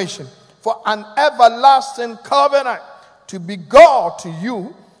generation, for an everlasting covenant, to be God to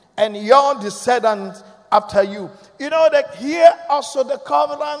you and your descendants after you. That here also the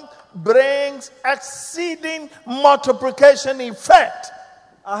covenant brings exceeding multiplication effect.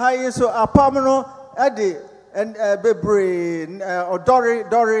 It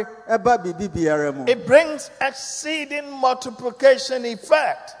brings exceeding multiplication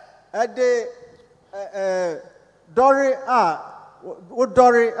effect.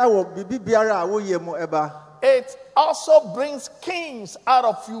 It also brings kings out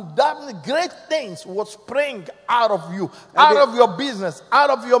of you. That great things will spring out of you, out of your business,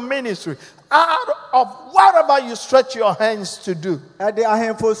 out of your ministry, out of whatever you stretch your hands to do.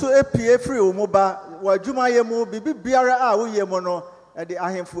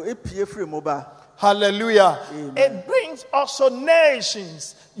 Hallelujah. Amen. It brings also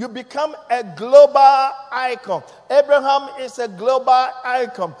nations. You become a global icon. Abraham is a global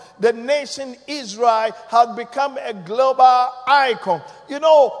icon. The nation Israel has become a global icon.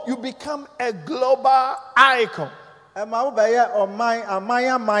 You become a global icon.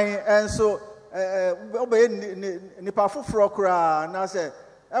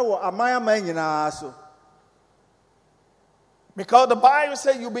 Because the Bible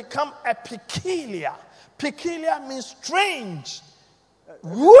says you become a peculiar. Peculiar means strange,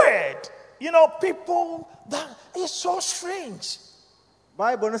 weird. People that is so strange.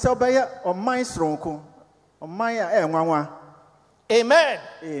 Bible says Amen.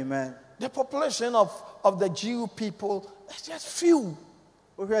 Amen. The population of the Jew people is just few.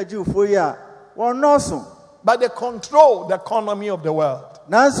 But they control the economy of the world.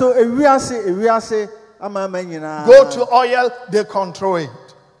 Go to oil, they control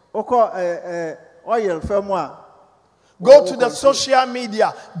it. Go to the social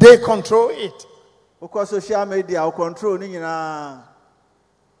media, they control it. Mark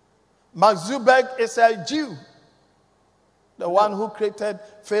Zuckerberg is a Jew, the one who created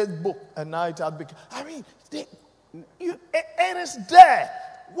Facebook, and now it has become. It is there.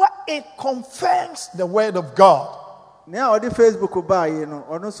 What it confirms the word of God. Now the Facebook buy,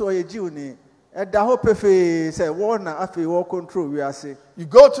 ɛda hɔ pefee sɛ wɔn na afei wɔ control wiase. You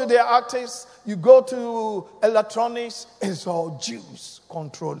go to the artists, you go to electronics, it's all Jews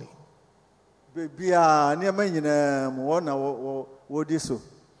controlling. Bebia nneɛma nyinaa mu wɔn na wɔdi so.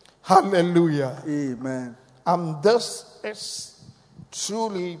 Hallelujah. Amen. And this is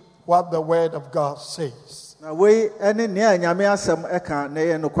truly what the word of God says. Na wei ɛne nea Nyame asɛm ɛka na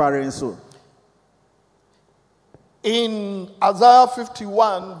ɛyɛ nokware nso. In Isaiah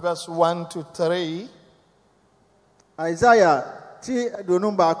 51 verse 1 to 3, Isaiah ti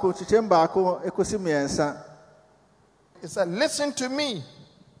donum baako chichen baako ekosi mmiɛnsa. it said, listen to me.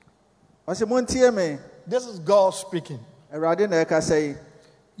 Ɔsɛ montie me. This is God speaking. Awurade na ɛka sɛ yi.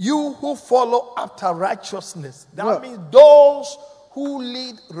 You who follow after righteousness, that Yeah. means those who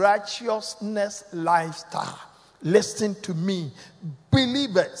lead righteousness lifestyle. Listen to me.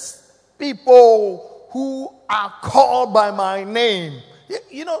 Believers, people who are called by my name.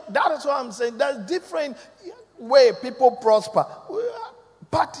 You know, that is what I'm saying. There's different way people prosper.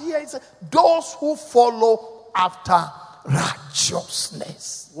 But here it's those who follow after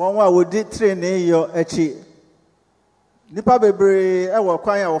righteousness. Wɔn a wɔdi trenee yɔ akyi. Nipa bebree ɛwɔ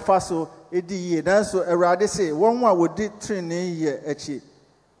kwan a wɔfa so edi yie nanso Awurade sɛ wɔn a wɔdi trenee yɛ akyi.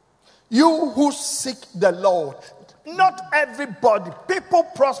 You who seek the Lord. Not everybody. People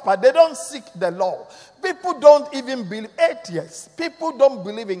prosper. They don't seek the Lord. People don't even believe. Atheists. People don't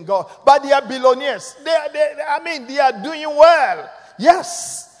believe in God. But they are billionaires. They are doing well.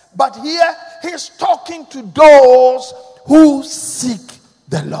 Yes. But here, he's talking to those who seek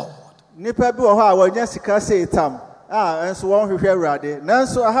the Lord. Nipa bi wɔ hɔ a wɔnya sika sɛ itam nso wɔn hwehwɛ Awurade.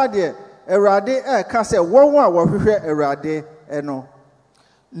 Nanso aha deɛ Awurade ɛka sɛ wɔn a wɔhwehwɛ Awurade ɛno.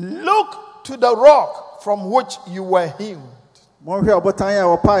 Look to the rock from which you were healed, Monhwɛ ɔbotan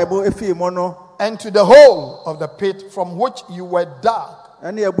a wɔpae bo efi mu no. and to the hole of the pit from which you were dug.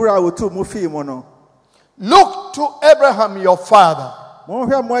 Ɛne abura a wotu mu fi mu no. Look to Abraham your father,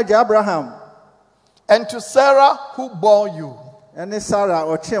 Monhwɛ mo agya Abraham and to Sarah who bore you. ɛne Sarah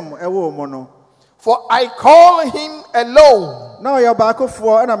ɔkyem ɛwɔ mu no. For I call him alone Na ɔyɛ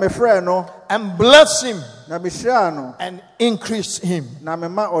ɔbaakofoɔ ɛna mefrɛ no and bless him na mehyira no and increase him. na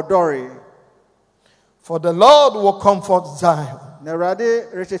mema ɔdɔre. For the Lord will comfort Zion. Na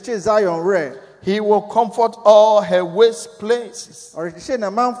Awurade rekyekye Zion werɛ. He will comfort all her waste places. Ɔrekyekye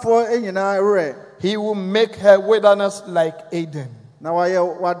n'amanfoɔ nyinaa werɛ. He will make her wilderness like Eden, Na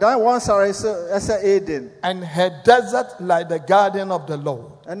wadan wɔn sare so ɛsɛ Eden. and her desert like the garden of the Lord.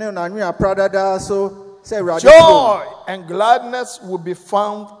 Ɛne n'anwea pradada so sɛ Awurade Joy and gladness will be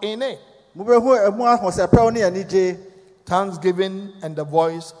found in it. Mobɛhu ɛmu ahosɛpɛw ne anigye. Thanksgiving and the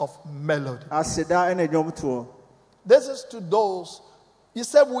voice of melody. Aseda ɛne dwomtoɔ. This is to those. He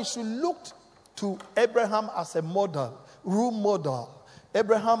said we should look to Abraham as a model, role model.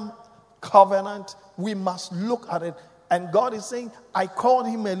 Abraham covenant, we must look at it. And God is saying, I called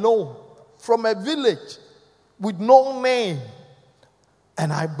him alone from a village with no name.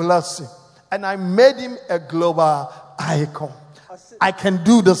 And I blessed him. And I made him a global icon. I can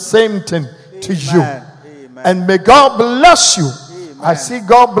do the same thing to you. Amen. And may God bless you. Amen. I see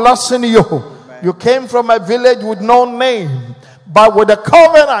God blessing you. Amen. You came from a village with no name, but with a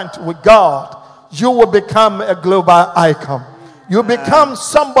covenant with God, you will become a global icon. You become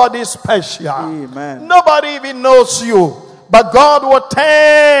somebody special. Amen. Nobody even knows you, but God will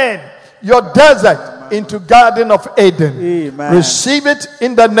turn your desert into Garden of Eden. Amen. Receive it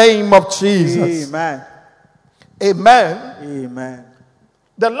in the name of Jesus. Amen. Amen. Amen.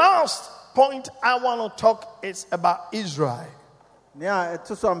 The last point I want to talk is about Israel. Nea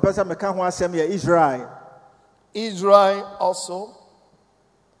ɛto so a mpɛ sɛ meka ho asɛm yɛ Israel. Israel also.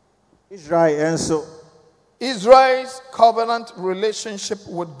 Israel enso. Israel's covenant relationship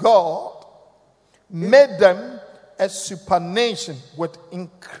with God made them a super nation with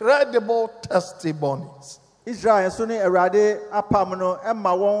incredible testimonies. Israel enso ne Awurade apam no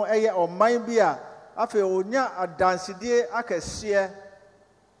ɛma wɔn ɛyɛ ɔman bi a afei onya adansidie akɛseɛ.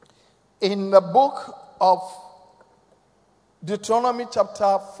 In the book of Deuteronomy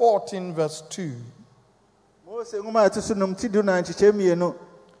chapter 14 verse 2. Mose nwoma a ɛto so nom ti du na nkyekyɛ mmienu.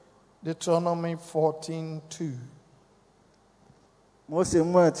 Deuteronomy 14:2. Mose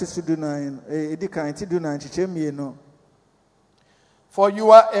nwoma a ɛto so du na edi kan ti du na nkyekyɛ mmienu. For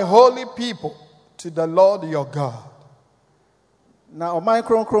you are a holy people to the Lord your God. Na ɔman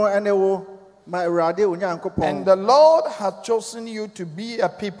kronkron ɛne wo ma Awurade Onyankopɔn. And the Lord hath chosen you to be a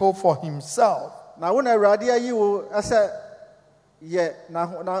people for himself. Na wo na Awurade ayi wo ɛsɛ yɛ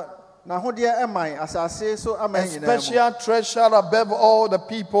na hodeɛ ɛman asase so ama A nyinaa mu. special treasure above all the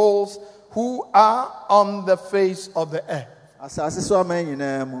peoples who are on the face of the earth. Asase so ama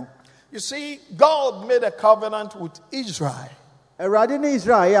nyinaa mu. You see, God made a covenant with Israel. Awurade ne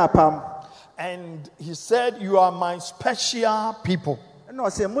Israel yɛ apam. And he said, you are my special people. Ɛna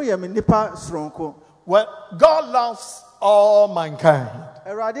ɔsɛ moyɛ me nipa soronko. Well, God loves all mankind.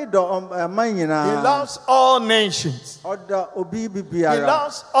 Awurade dɔ man He nyinaa. loves all nations. Ɔdɔ obi He biara.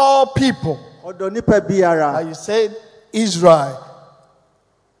 loves all people. Ɔdɔ nipa biara. And he said, Israel,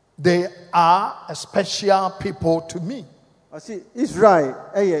 they are a special people to me. Ɔsɛ Israel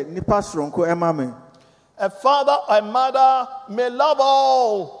ɛyɛ nipa soronko ɛma me. A father or a mother may love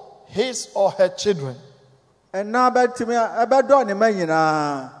all his or her children, Ɛna bɛtumi ɛbɛdɔ ne ma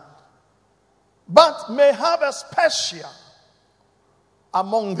nyinaa. but may have a special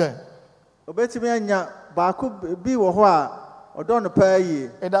among them. Obetumi anya baako bi wɔ hɔ a ɔdɔ no paa yie.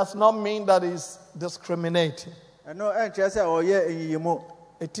 It does not mean that he's discriminating. Ɛno ɛnkyerɛ sɛ ɔyɛ enyiyimu.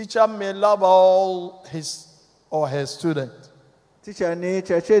 A teacher may love all his or her students, Teacher ni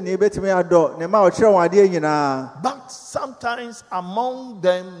kyerɛkyerɛni betumi adɔ ne ma ɔkyerɛ wɔn adeɛ nyinaa. but sometimes among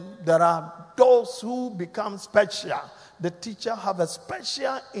them there are those who become special. The teacher have a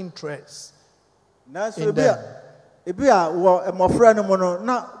special interest. Nanso In ebi a wɔ mmɔfra no mu no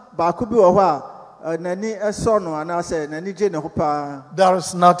na baako bi wɔ hɔ a n'ani ɛsɔ no anaasɛ n'ani gye ne ho paa. There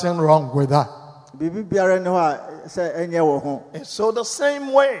is nothing wrong with that. Biribi biara ne hɔ a sɛ ɛnyɛ wɔ ho. And so the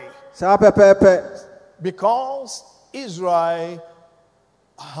same way, Saa pɛpɛɛpɛ. because Israel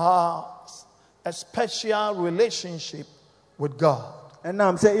has a special relationship with God.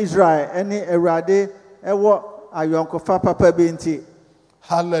 Ɛnam sɛ Israel ɛne Awurade ɛwɔ ayɔnkofa papa bi nti.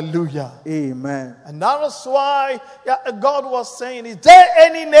 Hallelujah. Amen. And that is why God was saying, is there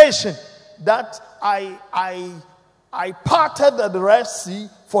any nation that I parted the Red Sea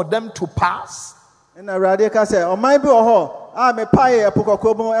for them to pass? Ɛna Awurade ka sɛ ɔman bi wɔ hɔ a mepae ɛpo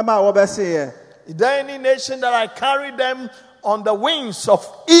kɔkɔɔ mu ɛma wɔbɛseɛ. Is there any nation that I carried them on the wings of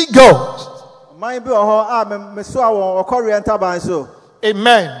eagles? Ɔman bi wɔ hɔ a mesoa wɔn ɔkɔreɛ ntaban so.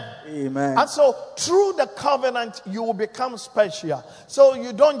 Amen. Amen. And so through the covenant, you will become special. So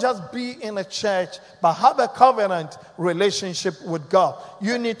you don't just be in a church, but have a covenant relationship with God.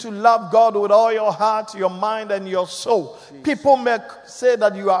 You need to love God with all your heart, your mind, and your soul. People may say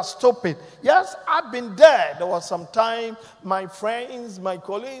that you are stupid. Yes, I've been there. There was some time my friends, my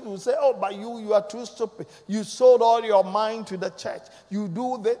colleagues would say, oh, but you are too stupid. You sold all your mind to the church. You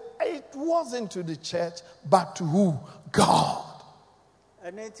do that. It wasn't to the church, but to who? God.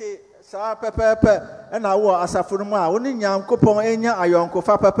 Ɛne nti saa pɛpɛɛpɛ ɛna wɔ asafo no mu a wo ne Nyankopɔn enya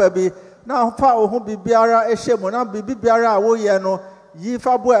ayɔnkofa papa bi na fa wo ho bibiara ɛhyɛ mu na bibi biara a woyɛ no yi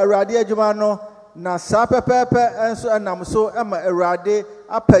fa bo Awurade adwuma no na saa pɛpɛɛpɛ ɛnso ɛnam so ɛma Awurade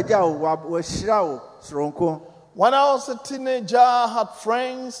apagya wo wɔahyira wo soronko. When I was a teenager, I had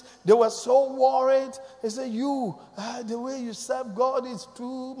friends. They were so worried. They said, the way you serve God is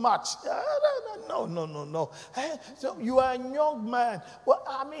too much. No. So you are a young man. Well,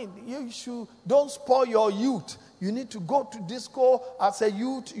 I mean, don't spoil your youth. You need to go to disco as a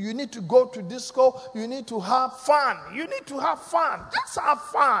youth. You need to go to disco. You need to have fun. Just have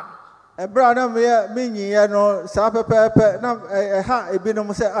fun. Ebra na me nyiye no saa pɛpɛɛpɛ na ɛha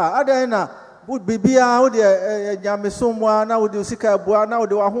ebinom sɛ adan na would bibia wo de nyamesomwa na wo de sika abua na wo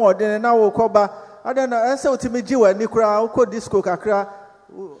de wahoɔden na wo kɔba adan na ɛsɛ wotimi gye wani kra wo kɔ disco kakra.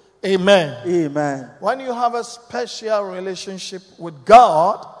 Amen. Amen. When you have a special relationship with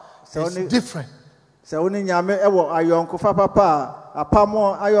God, it's different. Sɛ wo ne nyame ɛwɔ ayɔnkofa papa a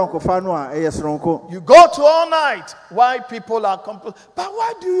apamo ayɔnkofa no a ɛyɛ soronko. You go to all night. Why people are complaining? But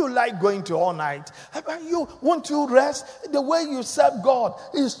why do you like going to all night? Won't you rest? The way you serve God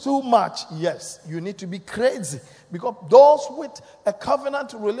is too much. Yes, you need to be crazy. Because those with a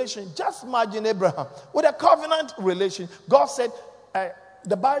covenant relation, just imagine Abraham. With a covenant relation, God said,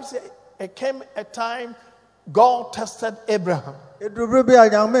 the Bible said, it came a time God tested Abraham.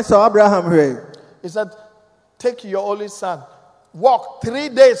 He said, take your only son, walk 3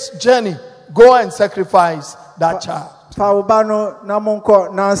 days journey, go and sacrifice that child. And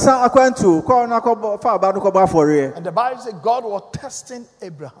the Bible says God was testing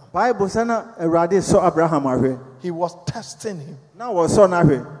Abraham. He was testing him.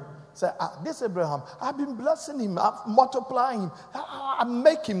 Say, this Abraham, I've been blessing him, I've multiplying him, I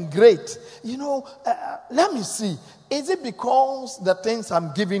make him great. Let me see. Is it because the things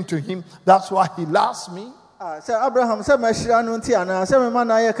I'm giving to him, that's why he loves me? Abraham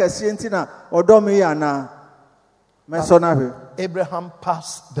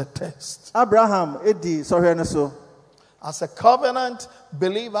passed the test. As a covenant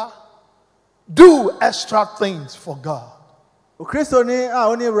believer, do extra things for God.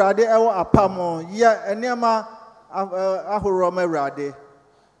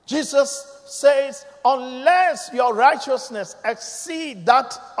 Jesus says, unless your righteousness exceed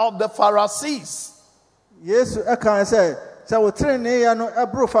that of the Pharisees, Yesu eka say wo trene ya no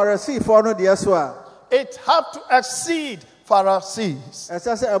ebro Pharisee for no de so a it have to exceed Pharisees.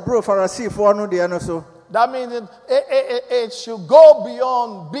 esa say ebro Pharisee for no de no so. That means it should go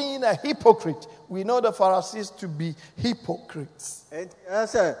beyond being a hypocrite. We know the Pharisees to be hypocrites. And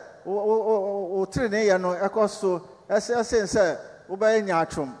say wo trene ya no ekoso esa say wo ba nya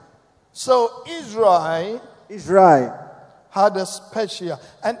atwom. So Israel had a special,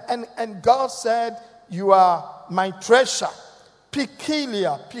 and God said, you are my treasure,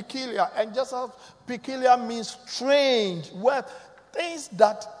 peculiar, and just as peculiar means strange, well, things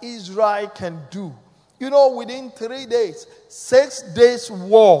that Israel can do. You know, within 3 days, 6 days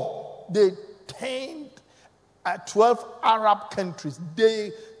war, they tamed 12 Arab countries.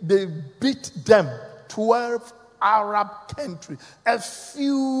 They beat them, 12 Arab countries.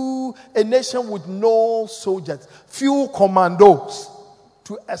 A nation with no soldiers, few commandos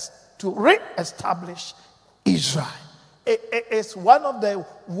to re-establish Israel. It's one of the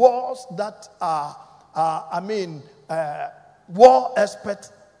wars that war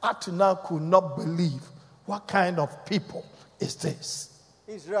experts up to now could not believe. What kind of people is this?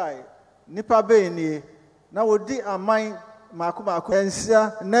 Israel, nipa be ni na wodi amai maku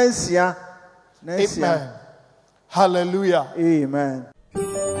nansia. Amen. Hallelujah. Amen.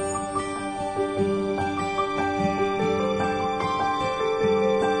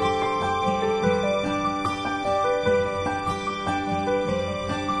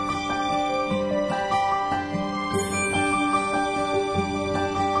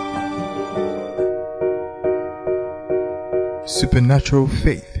 Supernatural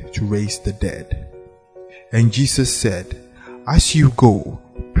faith to raise the dead. And Jesus said, as you go,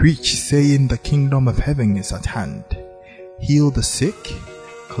 preach, saying the kingdom of heaven is at hand. Heal the sick,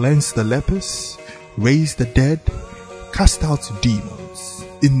 cleanse the lepers, raise the dead, cast out demons.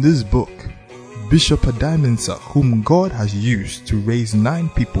 In this book, Bishop Addae-Mensah, whom God has used to raise 9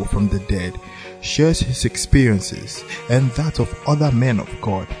 people from the dead, shares his experiences and that of other men of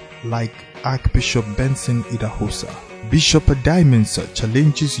God, like Archbishop Benson Idahosa. Bishop Addae-Mensah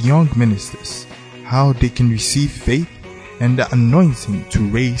challenges young ministers how they can receive faith and the anointing to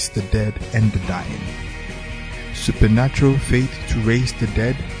raise the dead and the dying. Supernatural Faith to Raise the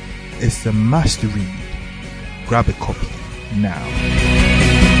Dead is a must read. Grab a copy now.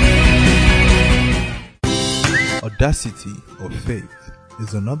 Audacity of Faith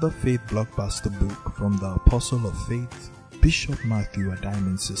is another faith blockbuster book from the Apostle of Faith, Bishop Matthew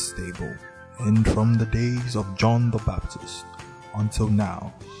Addae-Mensah's stable. And from the days of John the Baptist until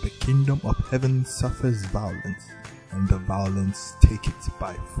now, the kingdom of heaven suffers violence, and the violence take it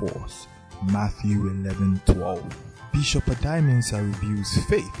by force. Matthew 11:12. Bishop Addae-Mensah reviews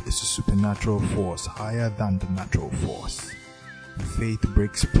faith is a supernatural force higher than the natural force. Faith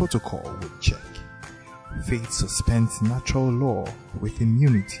breaks protocol with check. Faith suspends natural law with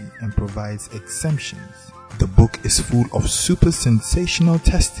immunity and provides exemptions. The book is full of super sensational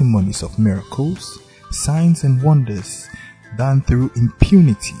testimonies of miracles, signs and wonders done through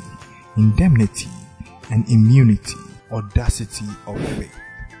impunity, indemnity, and immunity. Audacity of Faith.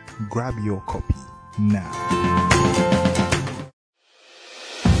 Grab your copy now.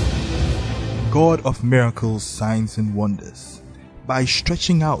 God of miracles, signs and wonders, by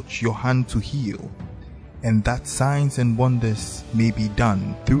stretching out your hand to heal, and that signs and wonders may be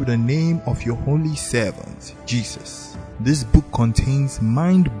done through the name of your holy servant, Jesus. This book contains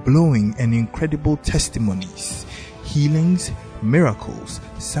mind-blowing and incredible testimonies, healings, miracles,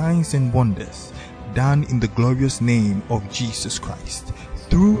 signs and wonders done in the glorious name of Jesus Christ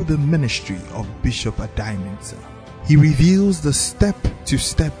through the ministry of Bishop Addae-Mensah. He reveals the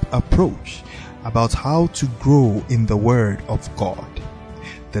step-to-step approach about how to grow in the Word of God,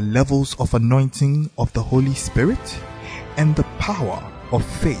 the levels of anointing of the Holy Spirit, and the power of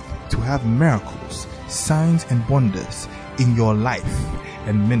faith to have miracles, signs and wonders in your life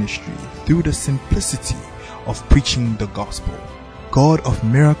and ministry through the simplicity of preaching the gospel. God of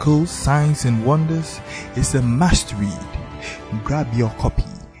miracles, signs and wonders is a must read. Grab your copy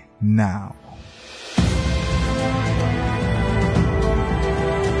now.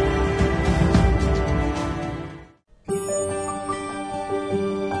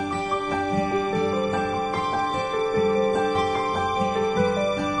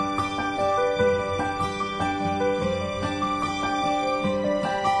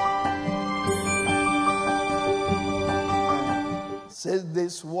 Says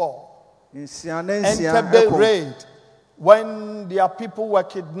this war. Entebbe Entebbe raid, when their people were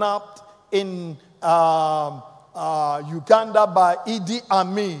kidnapped in Uganda by Idi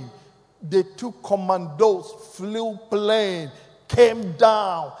Amin. They took commandos, flew plane, came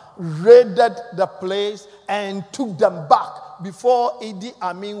down, raided the place, and took them back before Idi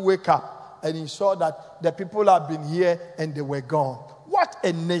Amin wake up. And he saw that the people have been here and they were gone. What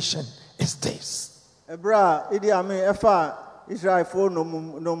a nation is this? Ebra Idi Amin efa Israel for no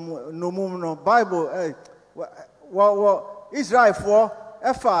Bible Israel for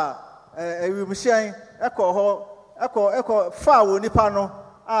efa ewimushen eko fa wo nipa no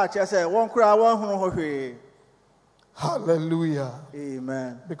a chese won kura won hunu ho hwe. Hallelujah.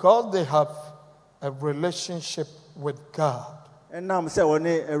 Amen. Because they have a relationship with God. Enam se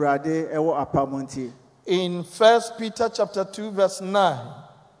woni Erade ewo apamonti. In 1 Peter chapter 2 verse 9.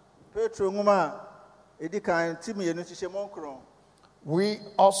 Petro nguma edikan timienu chise monkron. We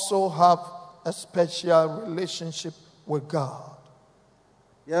also have a special relationship with God.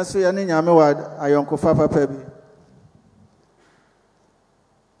 Yes, we are nyame wa ayonkofa papa bi.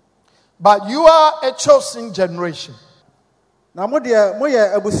 But you are a chosen generation. Na mo de moye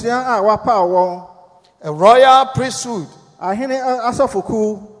abusua a wapa won. A royal priesthood. Ahene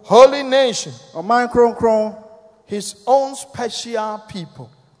asofoku. Holy nation. Oman kronkron. His own special people.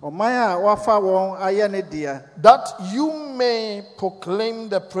 Oman a wafa won aye ne dia. That you may proclaim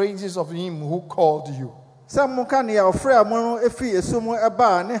the praises of him who called you.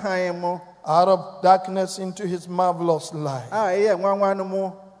 Out of darkness into his marvelous light.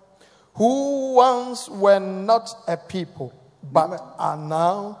 Who once were not a people, but are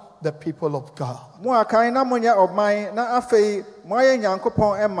now the people of God.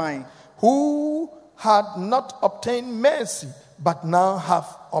 Who had not obtained mercy, but now have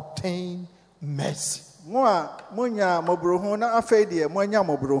obtained mercy.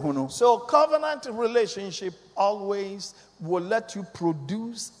 So covenant relationship always will let you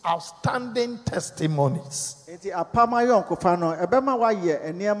produce outstanding testimonies.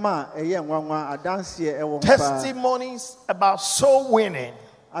 Testimonies about soul winning.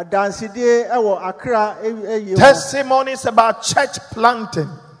 Testimonies about church planting.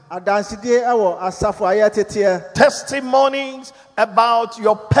 Testimonies about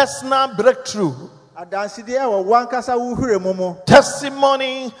your personal breakthrough.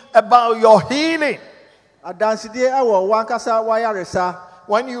 Testimony about your healing.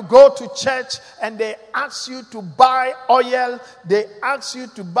 When you go to church and they ask you to buy oil, they ask you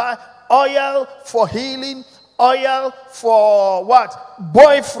to buy oil for healing, oil for what?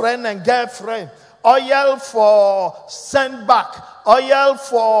 Boyfriend and girlfriend, oil for send back, oil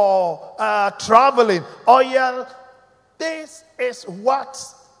for traveling, oil. This is what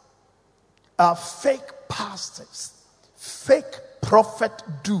fake pastors, fake prophets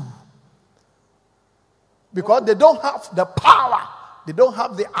do. Because they don't have the power, they don't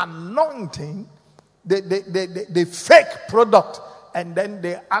have the anointing, they fake product, and then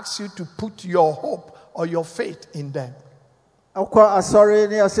they ask you to put your hope or your faith in them. If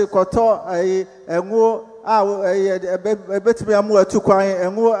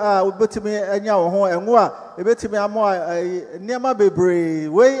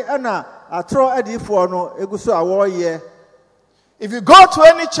you go to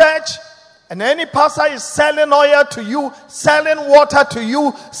any church and any pastor is selling oil to you, selling water to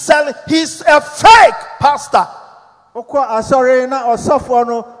you, he's a fake pastor.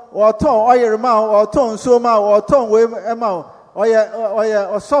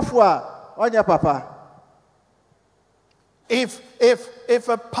 If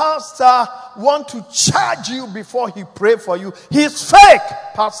a pastor want to charge you before he pray for you, he's fake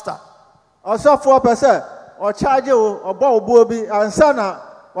pastor.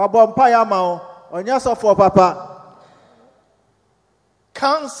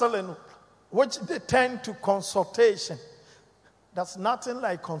 Counseling, which they tend to consultation. That's nothing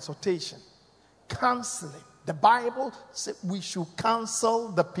like consultation. Counseling. The Bible says we should counsel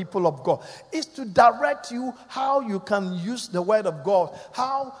the people of God. It's to direct you how you can use the word of God.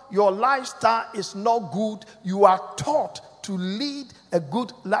 How your lifestyle is not good. You are taught to lead a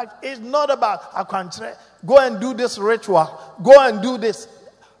good life. It's not about, I can go and do this ritual. Go and do this.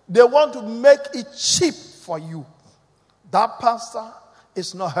 They want to make it cheap for you. That pastor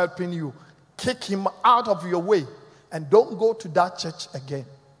is not helping you. Kick him out of your way and don't go to that church again.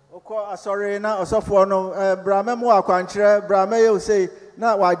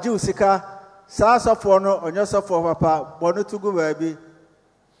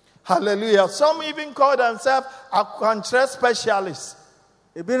 Hallelujah. Some even call themselves Akwantre specialists.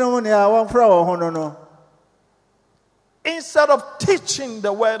 Instead of teaching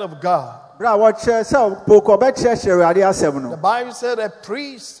the word of God. The Bible said a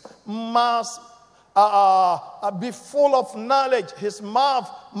priest must be full of knowledge. His mouth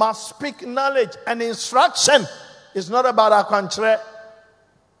must speak knowledge and instruction. It's not about akwankyerɛ.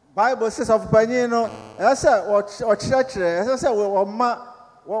 Bible says of Panino, as or church, as I said,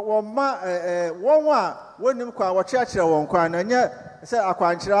 when you call church or one, and yet say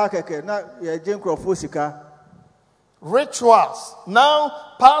Aquanchiraka, not Jinkro Fusika. Rituals. Now,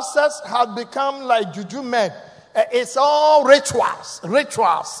 pastors have become like juju men. It's all rituals.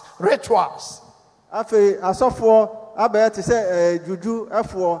 Afe, I saw for, I bet to say juju,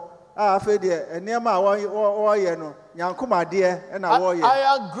 F4, Afe, and near my warrior, Yankuma dear, and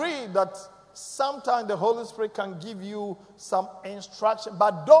I agree that sometimes the Holy Spirit can give you some instruction,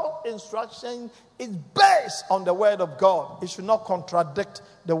 but that instruction is based on the Word of God. It should not contradict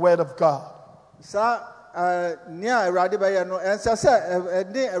the Word of God. Sir, near Radiba, and Sasa,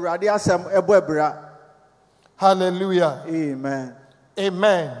 near Radiasam Ebwebra. Hallelujah. Amen.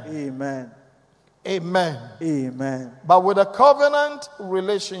 Amen. Amen. Amen. Amen. But with a covenant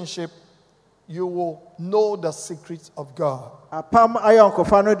relationship, you will know the secrets of God.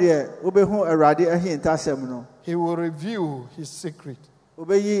 He will reveal his secret.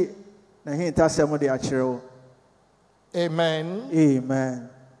 Amen. Amen.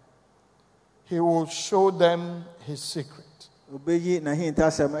 He will show them his secret.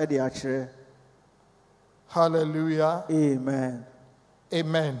 Hallelujah. Amen.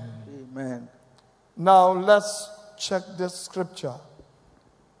 Amen. Amen. Now let's check this scripture.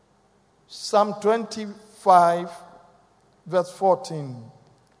 Psalm 25, verse 14.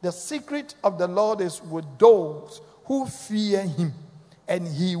 The secret of the Lord is with those who fear him, and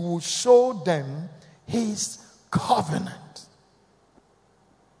he will show them his covenant.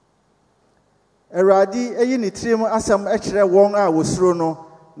 Eradi eyi ni tirim asam ekire won a wosuro no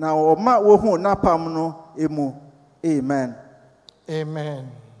na oma wo hu napam no emu. Amen.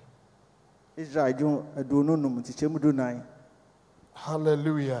 Amen.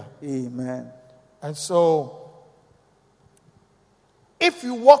 Hallelujah. Amen. And so, if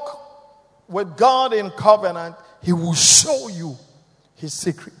you walk with God in covenant, he will show you his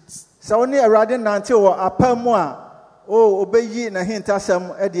secrets.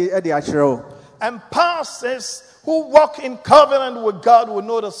 And pastors who walk in covenant with God will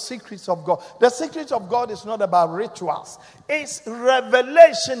know the secrets of God. The secrets of God is not about rituals. It's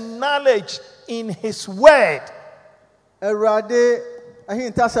revelation, knowledge in his word. How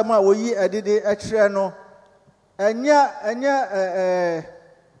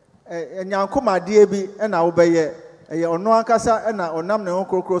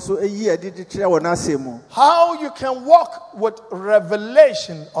you can walk with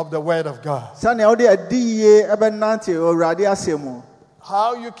revelation of the word of God.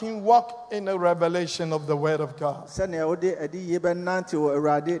 How you can walk in the revelation of the word of God.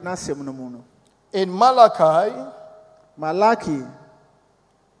 In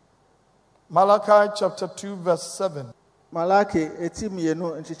Malachi chapter 2 verse 7.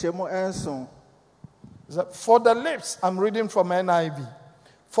 For the lips, I'm reading from NIV.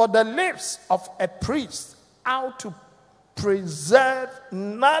 For the lips of a priest how to preserve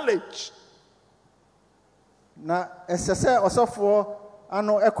knowledge. Na esese osofo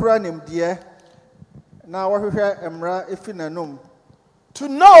ano ekura nimdie na wohwehwe emra efinanum. To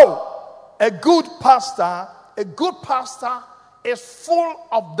know a good pastor is full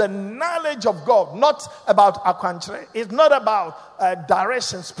of the knowledge of God, not about akwankyerɛ. It's not about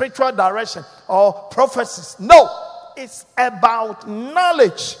direction, spiritual direction, or prophecies. No, it's about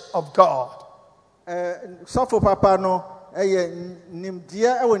knowledge of God. Sofo papa no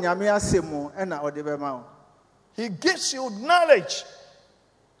nimdie ewo nyame asemu na ode bema. He gives you knowledge.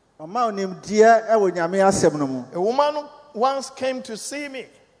 A woman once came to see me,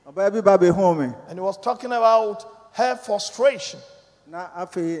 and he was talking about her frustration.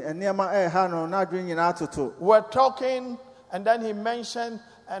 We're talking, and then he mentioned,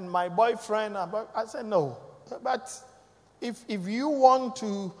 and my boyfriend. I said, no, but if you want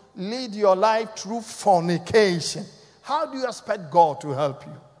to lead your life through fornication, how do you expect God to help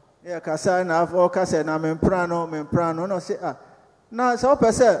you?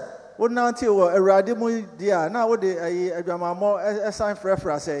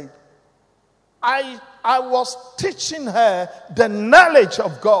 I was teaching her the knowledge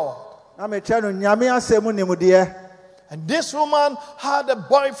of God. And this woman had a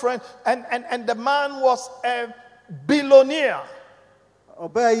boyfriend, and the man was a billionaire.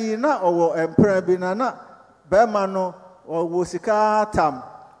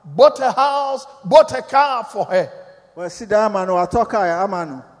 Bought a house, bought a car for her.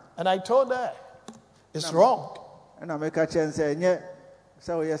 And I told her, it's wrong.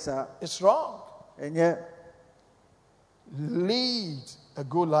 It's wrong. Lead a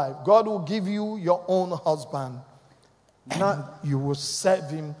good life. God will give you your own husband, and you will serve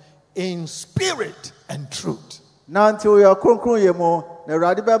him in spirit and truth.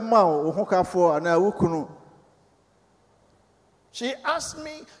 She asked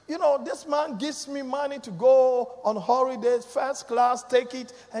me, this man gives me money to go on holidays, first class, take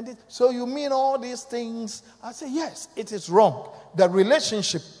it. And so you mean all these things? I say, yes, it is wrong. The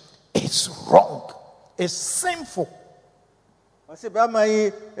relationship is wrong. It's sinful. I say, he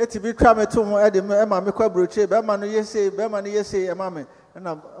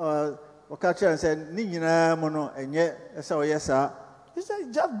said, he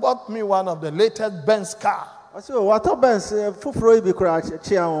just bought me one of the latest Benz car. I said, it's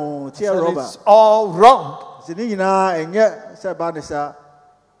all wrong.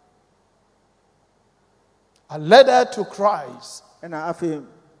 I led her to Christ. And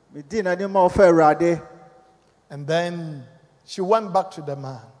then she went back to the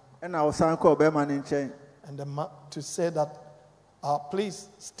man. And the man to say that, please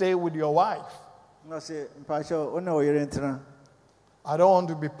stay with your wife. I don't want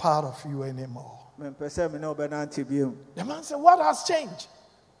to be part of you anymore. The man said, what has changed?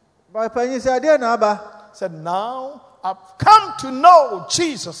 He said, now I've come to know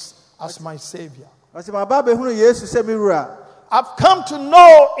Jesus as my Savior. I've come to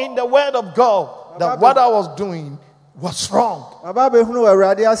know in the Word of God that what I was doing was wrong.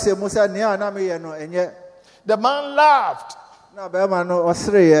 The man laughed.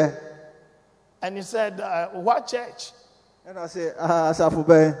 And he said, what church? And I said,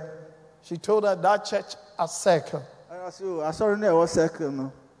 she told her that church a circle. And I said,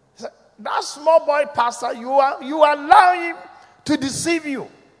 that small boy pastor, you allow him to deceive you.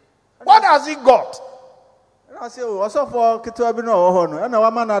 What has he got? And I said,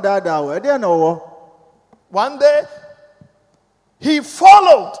 one day, he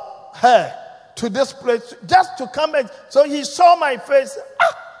followed her to this place just to come in. So he saw my face.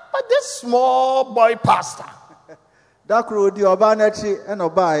 But this small boy pastor.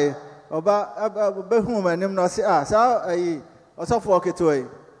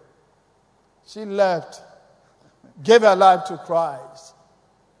 She left, gave her life to Christ.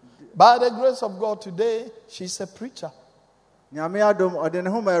 By the grace of God today, she's a preacher.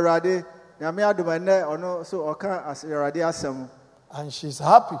 And she's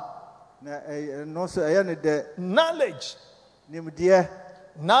happy.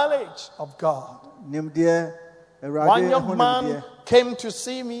 Knowledge of God. One young man came to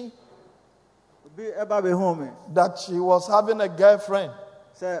see me that she was having a girlfriend.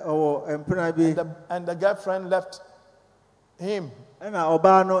 And the girlfriend left him. And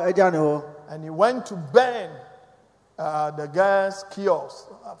he went to burn the girl's kiosk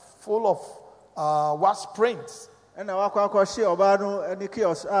full of wax prints. I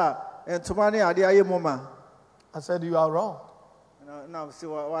said, you are wrong.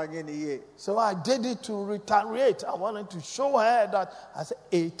 So I did it to retaliate. I wanted to show her that I said,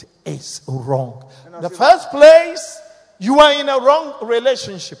 it is wrong. The first place, you are in a wrong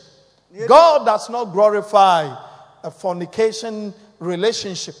relationship. God does not glorify a fornication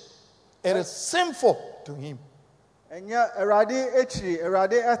relationship. It is sinful to him.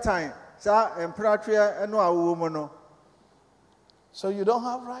 So you don't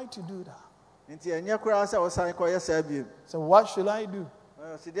have right to do that. So what should I do?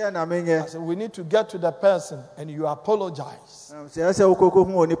 I said, we need to get to the person and you apologize. Is that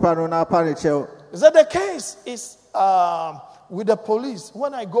the case? Is with the police.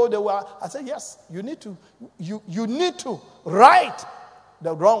 When I go there, I said, yes, you need to right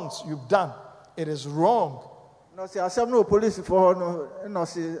the wrongs you've done. It is wrong.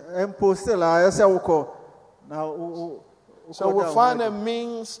 So we find a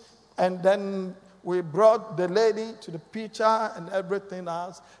means, and then we brought the lady to the picture and everything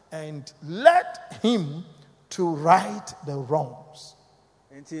else, and let him to right the wrongs.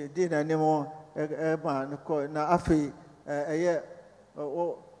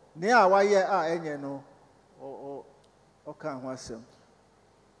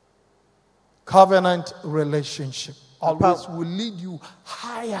 Covenant relationship always will lead you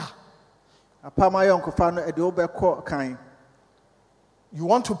higher. You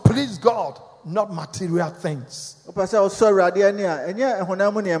want to please God, not material things. You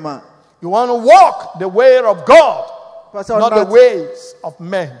want to walk the way of God, not the ways of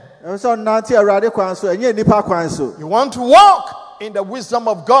men. You want to walk in the wisdom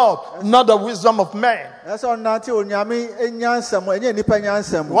of God, not the wisdom of man. You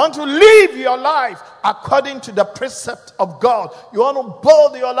want to live your life according to the precept of God. You want to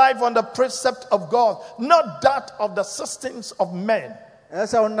build your life on the precept of God, not that of the systems of men.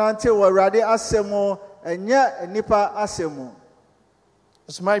 It's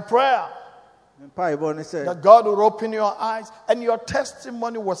my prayer that God will open your eyes and your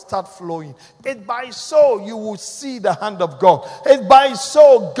testimony will start flowing. It's by so you will see the hand of God. It's by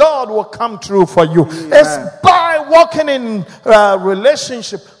so God will come through for you. Amen. It's by walking in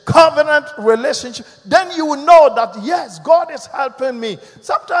relationship, covenant relationship, then you will know that yes, God is helping me.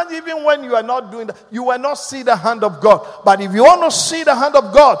 Sometimes even when you are not doing that, you will not see the hand of God. But if you want to see the hand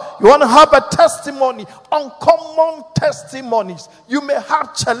of God, you want to have a testimony, uncommon testimonies. You may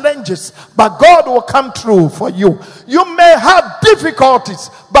have challenges, but God will come through for you. You may have difficulties,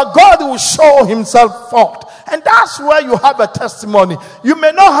 but God will show himself forth. And that's where you have a testimony. You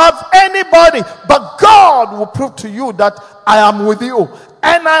may not have anybody, but God will prove to you that I am with you.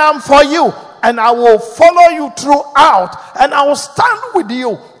 And I am for you, and I will follow you throughout, and I will stand with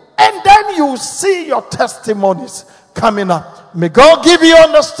you, and then you will see your testimonies coming up. May God give you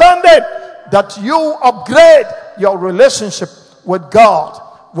understanding that you upgrade your relationship with God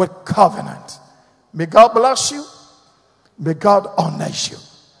with covenant. May God bless you. May God honor you.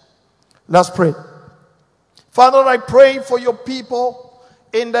 Let's pray. Father, I pray for your people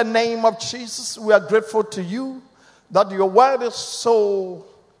in the name of Jesus. We are grateful to you that your word is so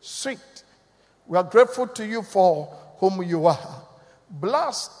sweet. We are grateful to you for whom you are.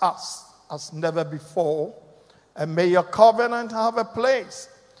 Bless us as never before, and may your covenant have a place.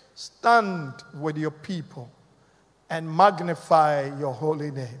 Stand with your people and magnify your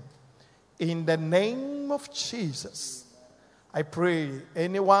holy name. In the name of Jesus, I pray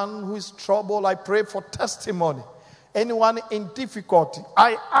anyone who is troubled, I pray for testimony. Anyone in difficulty,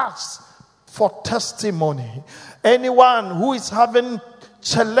 I ask for testimony. Anyone who is having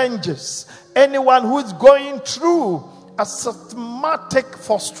challenges, anyone who is going through a systematic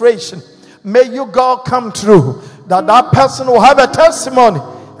frustration, may you, God, come through, that person will have a testimony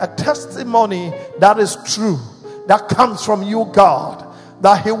that is true, that comes from you, God,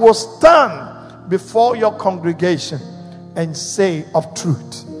 that he will stand before your congregation and say of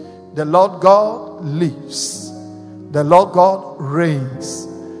truth, the Lord God lives, the Lord God reigns.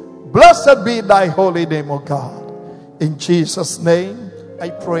 Blessed be thy holy name, O God. In Jesus' name I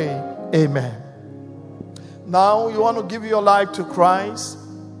pray. Amen. Now you want to give your life to Christ.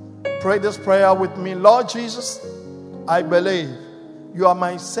 Pray this prayer with me. Lord Jesus, I believe you are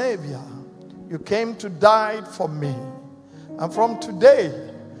my Savior. You came to die for me. And from today,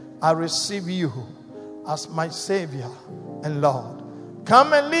 I receive you as my Savior and Lord.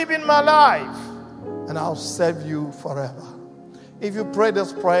 Come and live in my life, and I'll serve you forever. If you pray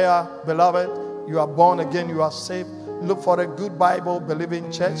this prayer, beloved, you are born again, you are saved. Look for a good Bible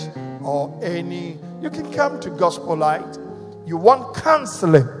believing church or any. You can come to Gospel Light. You want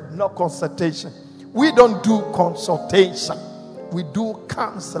counseling, not consultation. We don't do consultation. We do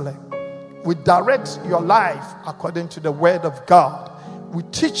counseling. We direct your life according to the word of God. We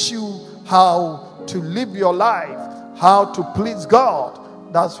teach you how to live your life, how to please God.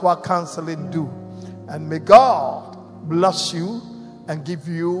 That's what counseling do. And may God bless you and give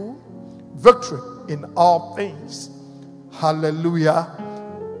you victory in all things. Hallelujah.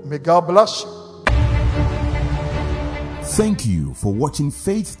 May God bless you. Thank you for watching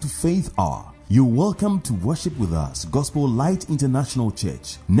Faith to Faith Hour. You're welcome to worship with us, Gospel Light International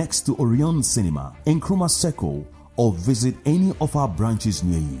Church, next to Orion Cinema, Nkrumah Circle, or visit any of our branches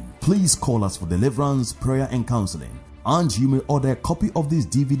near you. Please call us for deliverance, prayer, and counseling. And you may order a copy of this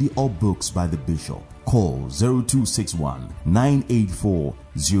DVD or books by the Bishop. Call 0261 984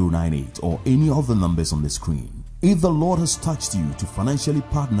 098 or any of the numbers on the screen. If the Lord has touched you to financially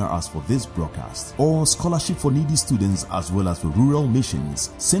partner us for this broadcast or scholarship for needy students as well as for rural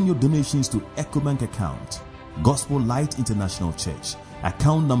missions, send your donations to EcoBank account, Gospel Light International Church,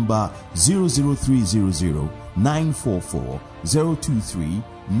 account number 00300 944 023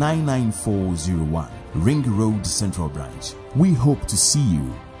 99401, Ring Road Central Branch. We hope to see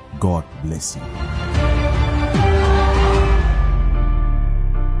you. God bless you.